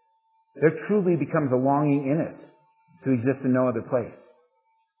 There truly becomes a longing in us to exist in no other place.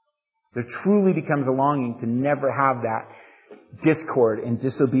 There truly becomes a longing to never have that discord and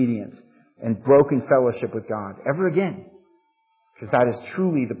disobedience and broken fellowship with God ever again. Because that is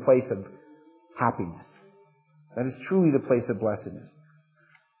truly the place of happiness. That is truly the place of blessedness.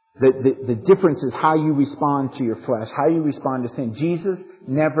 The difference is how you respond to your flesh, how you respond to sin. Jesus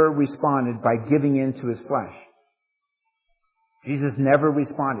never responded by giving in to His flesh. Jesus never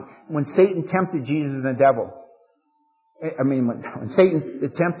responded. When Satan tempted Jesus and the devil, when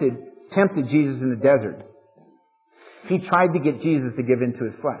Satan tempted Jesus in the desert, he tried to get Jesus to give in to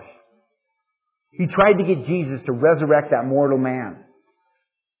his flesh. He tried to get Jesus to resurrect that mortal man.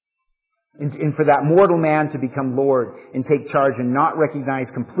 And for that mortal man to become Lord and take charge and not recognize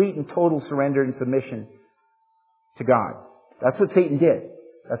complete and total surrender and submission to God. That's what Satan did.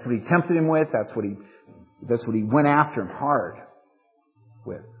 That's what he tempted him with. That's what he went after him hard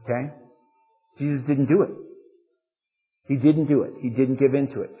with. Okay? Jesus didn't do it. He didn't do it. He didn't give in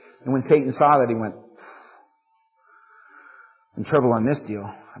to it. And when Satan saw that, he went, "I'm in trouble on this deal.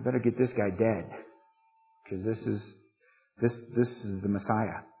 I better get this guy dead. Because this is the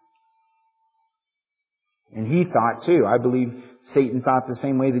Messiah." And he thought too, I believe Satan thought the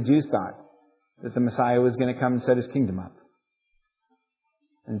same way the Jews thought, that the Messiah was going to come and set his kingdom up.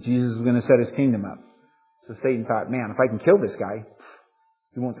 And Jesus was going to set his kingdom up. So Satan thought, man, if I can kill this guy,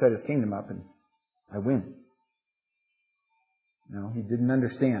 he won't set his kingdom up and I win. No, he didn't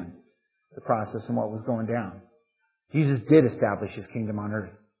understand the process and what was going down. Jesus did establish His kingdom on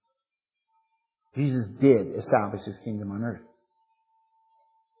earth. Jesus did establish His kingdom on earth.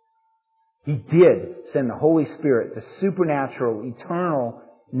 He did send the Holy Spirit, the supernatural, eternal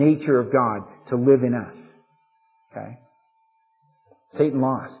nature of God, to live in us. Okay? Satan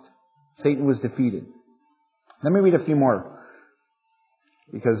lost. Satan was defeated. Let me read a few more.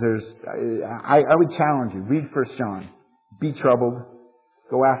 Because I would challenge you. Read 1 John. Be troubled.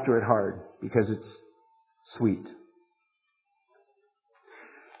 Go after it hard. Because it's sweet.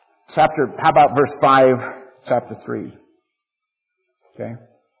 How about verse 5, chapter 3? Okay?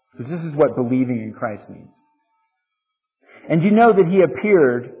 Because this is what believing in Christ means. And you know that He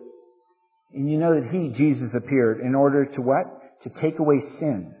appeared, and you know that He, Jesus, appeared in order to what? To take away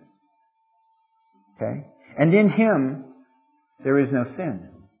sin. Okay? And in Him, there is no sin.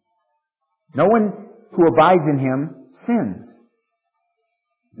 No one who abides in Him sins.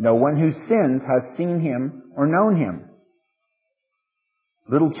 No one who sins has seen Him or known Him.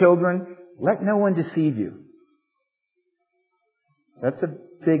 Little children, let no one deceive you. That's a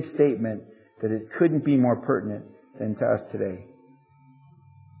big statement that it couldn't be more pertinent than to us today.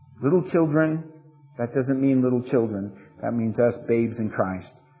 Little children, that doesn't mean little children. That means us babes in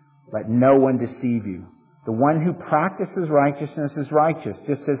Christ. Let no one deceive you. The one who practices righteousness is righteous,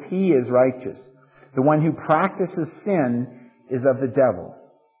 just as He is righteous. The one who practices sin is of the devil.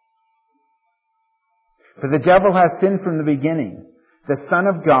 For the devil has sinned from the beginning. The Son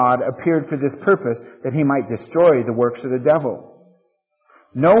of God appeared for this purpose, that He might destroy the works of the devil.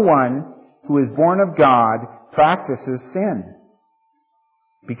 No one who is born of God practices sin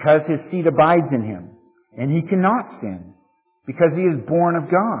because his seed abides in him, and he cannot sin because he is born of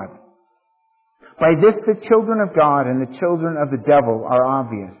God. By this the children of God and the children of the devil are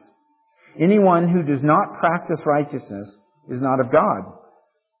obvious. Anyone who does not practice righteousness is not of God,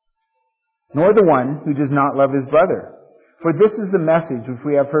 nor the one who does not love his brother. For this is the message which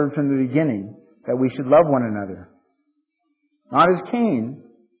we have heard from the beginning, that we should love one another. Not as Cain,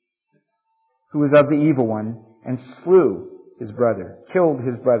 who was of the evil one, and slew his brother, killed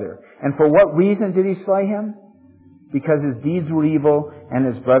his brother. And for what reason did he slay him? Because his deeds were evil and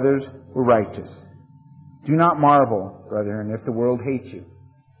his brothers were righteous. Do not marvel, brethren, if the world hates you.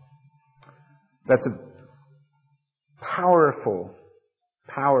 That's a powerful,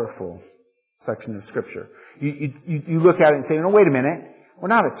 powerful section of Scripture. You look at it and say, no, wait a minute. We're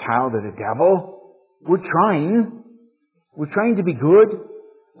not a child of the devil. We're trying. We're trying to be good.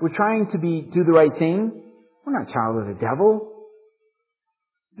 We're trying to do the right thing. We're not a child of the devil.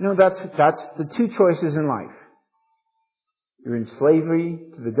 You know, that's the two choices in life. You're in slavery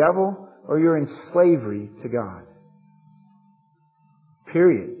to the devil, or you're in slavery to God.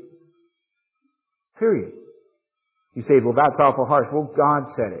 Period. Period. You say, well, that's awful harsh. Well, God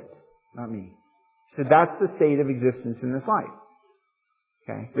said it, not me. He said, that's the state of existence in this life.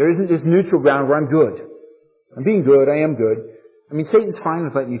 Okay? There isn't this neutral ground where I'm good. I'm being good. I am good. I mean, Satan's fine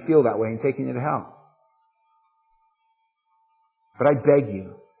with letting you feel that way and taking you to hell. But I beg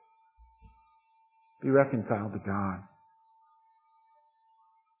you, be reconciled to God.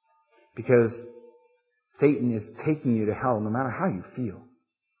 Because Satan is taking you to hell no matter how you feel.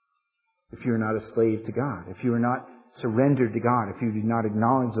 If you're not a slave to God, if you are not surrendered to God, if you do not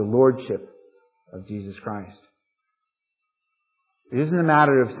acknowledge the lordship of Jesus Christ. It isn't a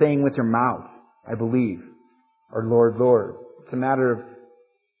matter of saying with your mouth, I believe, or Lord, Lord. It's a matter of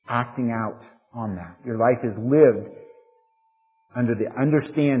acting out on that. Your life is lived under the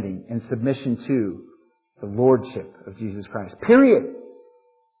understanding and submission to the lordship of Jesus Christ. Period.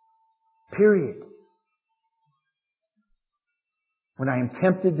 Period. When I am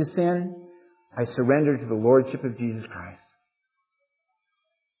tempted to sin, I surrender to the lordship of Jesus Christ.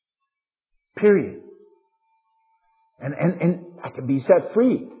 Period. And I can be set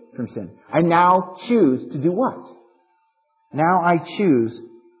free from sin. I now choose to do what? Now I choose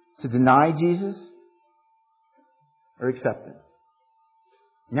to deny Jesus or accept Him.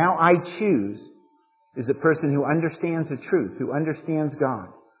 Now I choose as a person who understands the truth, who understands God.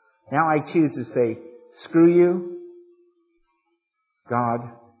 Now I choose to say, screw you, God,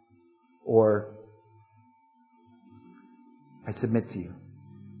 or I submit to you.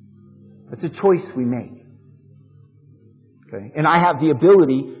 It's a choice we make. Okay? And I have the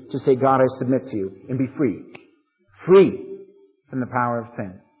ability to say, God, I submit to you, and be free. Free from the power of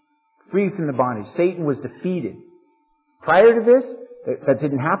sin. Free from the bondage. Satan was defeated. Prior to this, that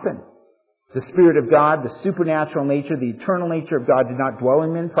didn't happen. The Spirit of God, the supernatural nature, the eternal nature of God did not dwell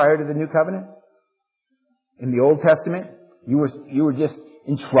in men prior to the New Covenant. In the Old Testament, you were just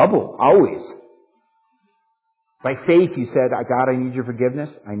in trouble, always. By faith, you said, God, I need your forgiveness.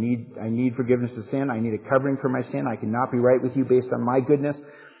 I need forgiveness of sin. I need a covering for my sin. I cannot be right with you based on my goodness.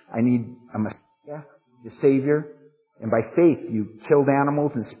 I need a Messiah, the Savior. And by faith, you killed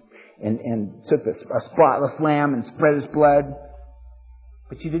animals and took a spotless lamb and spread his blood.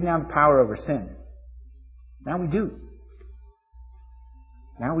 But you didn't have power over sin. Now we do.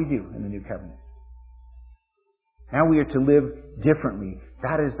 Now we do in the New Covenant. Now we are to live differently.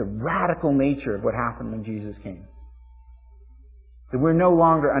 That is the radical nature of what happened when Jesus came. That we're no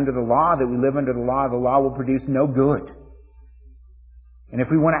longer under the law, that we live under the law will produce no good. And if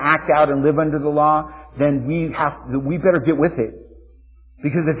we want to act out and live under the law, then we better get with it.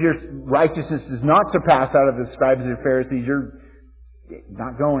 Because if your righteousness does not surpass out of the scribes and Pharisees, you're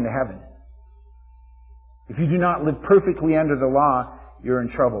not going to heaven. If you do not live perfectly under the law, you're in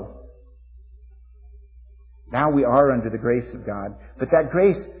trouble. Now we are under the grace of God. But that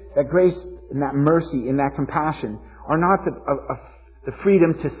grace and that mercy and that compassion are not the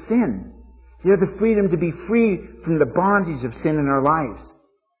freedom to sin. They're the freedom to be free from the bondage of sin in our lives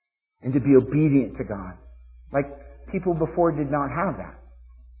and to be obedient to God. Like people before did not have that.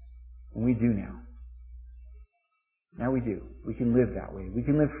 And we do now. Now we do. We can live that way. We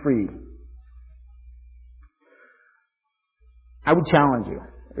can live free. I would challenge you.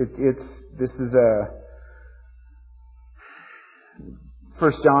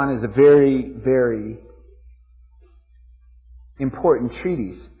 First John is a very, very important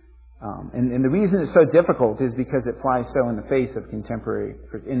treatise. And the reason it's so difficult is because it flies so in the face of contemporary,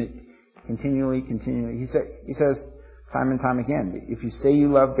 and it continually. He says, time and time again. If you say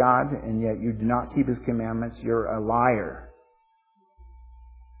you love God and yet you do not keep His commandments, you're a liar.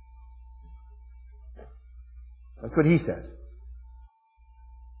 That's what He says.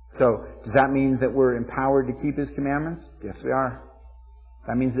 So, does that mean that we're empowered to keep His commandments? Yes, we are.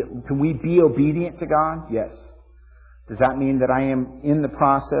 That means that, can we be obedient to God? Yes. Does that mean that I am in the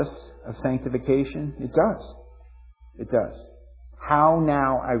process of sanctification? It does. It does. How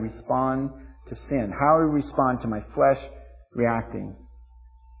now I respond to sin, how I respond to my flesh reacting,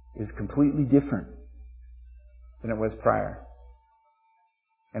 is completely different than it was prior.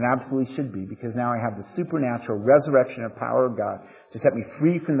 And absolutely should be, because now I have the supernatural resurrection of power of God to set me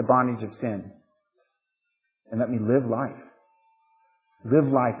free from the bondage of sin and let me live life. Live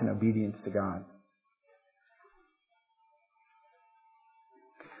life in obedience to God.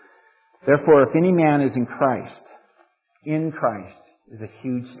 Therefore, if any man is in Christ is a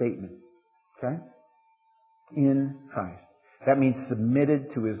huge statement. Okay? In Christ. That means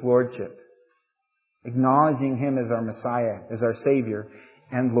submitted to His Lordship. Acknowledging Him as our Messiah, as our Savior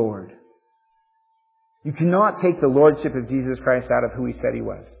and Lord. You cannot take the Lordship of Jesus Christ out of who He said He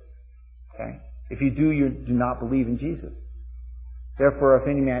was. Okay? If you do, you do not believe in Jesus. Therefore, if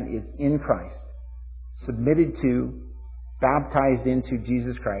any man is in Christ, submitted to, baptized into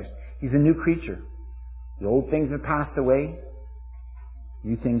Jesus Christ, he's a new creature. The old things have passed away.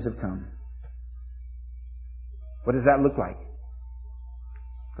 New things have come. What does that look like?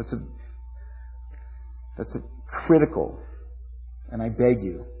 That's a critical, and I beg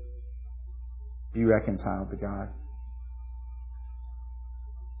you, be reconciled to God.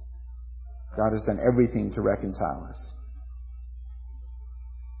 God has done everything to reconcile us.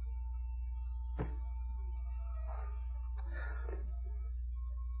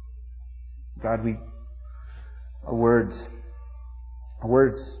 God, our words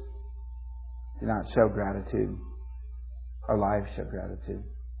do not show gratitude. Our lives show gratitude.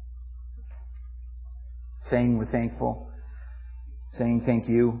 Saying we're thankful, saying thank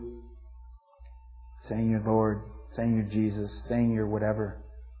you, saying you're Lord, saying you're Jesus, saying you're whatever.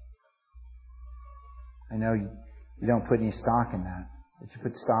 I know you don't put any stock in that. What you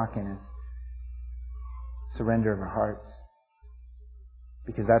put stock in is surrender of our hearts.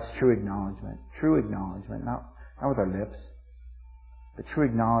 Because that's true acknowledgement. True acknowledgement, not with our lips, but true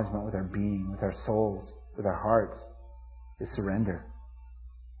acknowledgement with our being, with our souls, with our hearts, is surrender,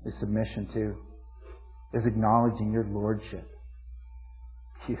 is submission to, is acknowledging your Lordship.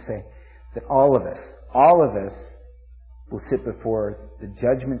 You say that all of us will sit before the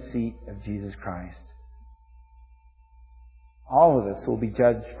judgment seat of Jesus Christ. All of us will be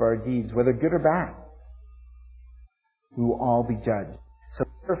judged for our deeds, whether good or bad. We will all be judged. So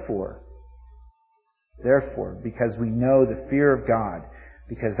therefore, because we know the fear of God,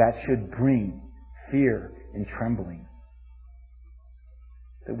 because that should bring fear and trembling,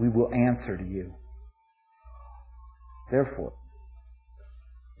 that we will answer to you. Therefore,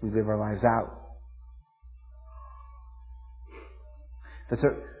 we live our lives out.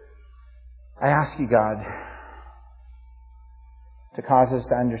 I ask you, God, to cause us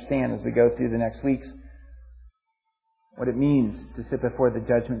to understand as we go through the next weeks what it means to sit before the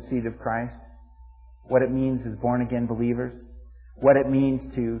judgment seat of Christ, what it means as born-again believers, what it means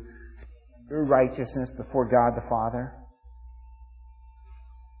to your righteousness before God the Father,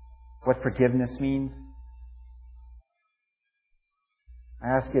 what forgiveness means. I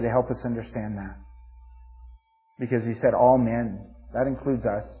ask you to help us understand that. Because He said all men, that includes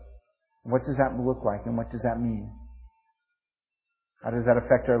us. What does that look like and what does that mean? How does that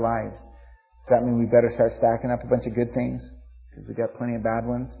affect our lives? Does that mean we better start stacking up a bunch of good things because we've got plenty of bad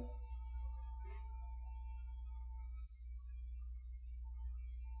ones?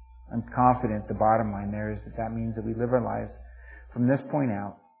 I'm confident the bottom line there is that means that we live our lives from this point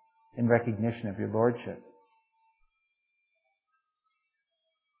out in recognition of your Lordship.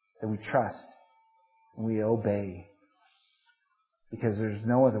 That we trust and we obey. Because there's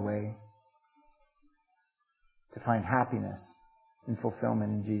no other way to find happiness and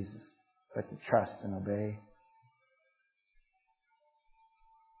fulfillment in Jesus but to trust and obey.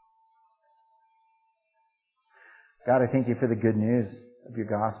 God, I thank you for the good news of your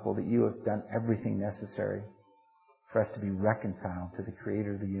gospel, that you have done everything necessary for us to be reconciled to the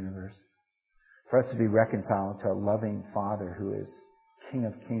Creator of the universe, for us to be reconciled to a loving Father who is King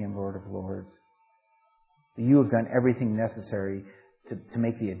of Kings and Lord of Lords. That you have done everything necessary to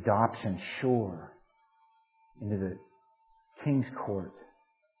make the adoption sure into the King's court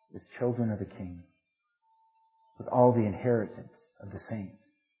as children of the King, with all the inheritance of the saints.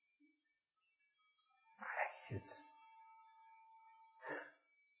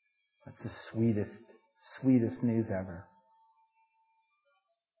 That's the sweetest, sweetest news ever.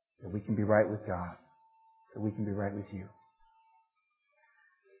 That we can be right with God. That we can be right with you.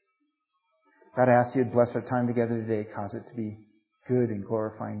 God, I ask you to bless our time together today. Cause it to be good and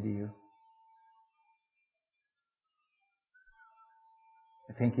glorifying to you.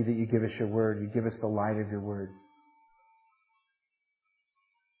 I thank you that you give us your word. You give us the light of your word.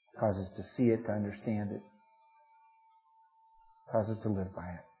 Cause us to see it, to understand it. Cause us to live by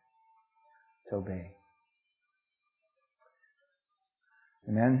it. To obey.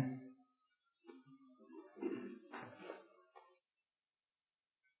 Amen.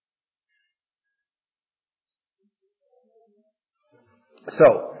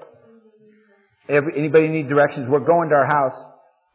 So, anybody need directions? We're going to our house.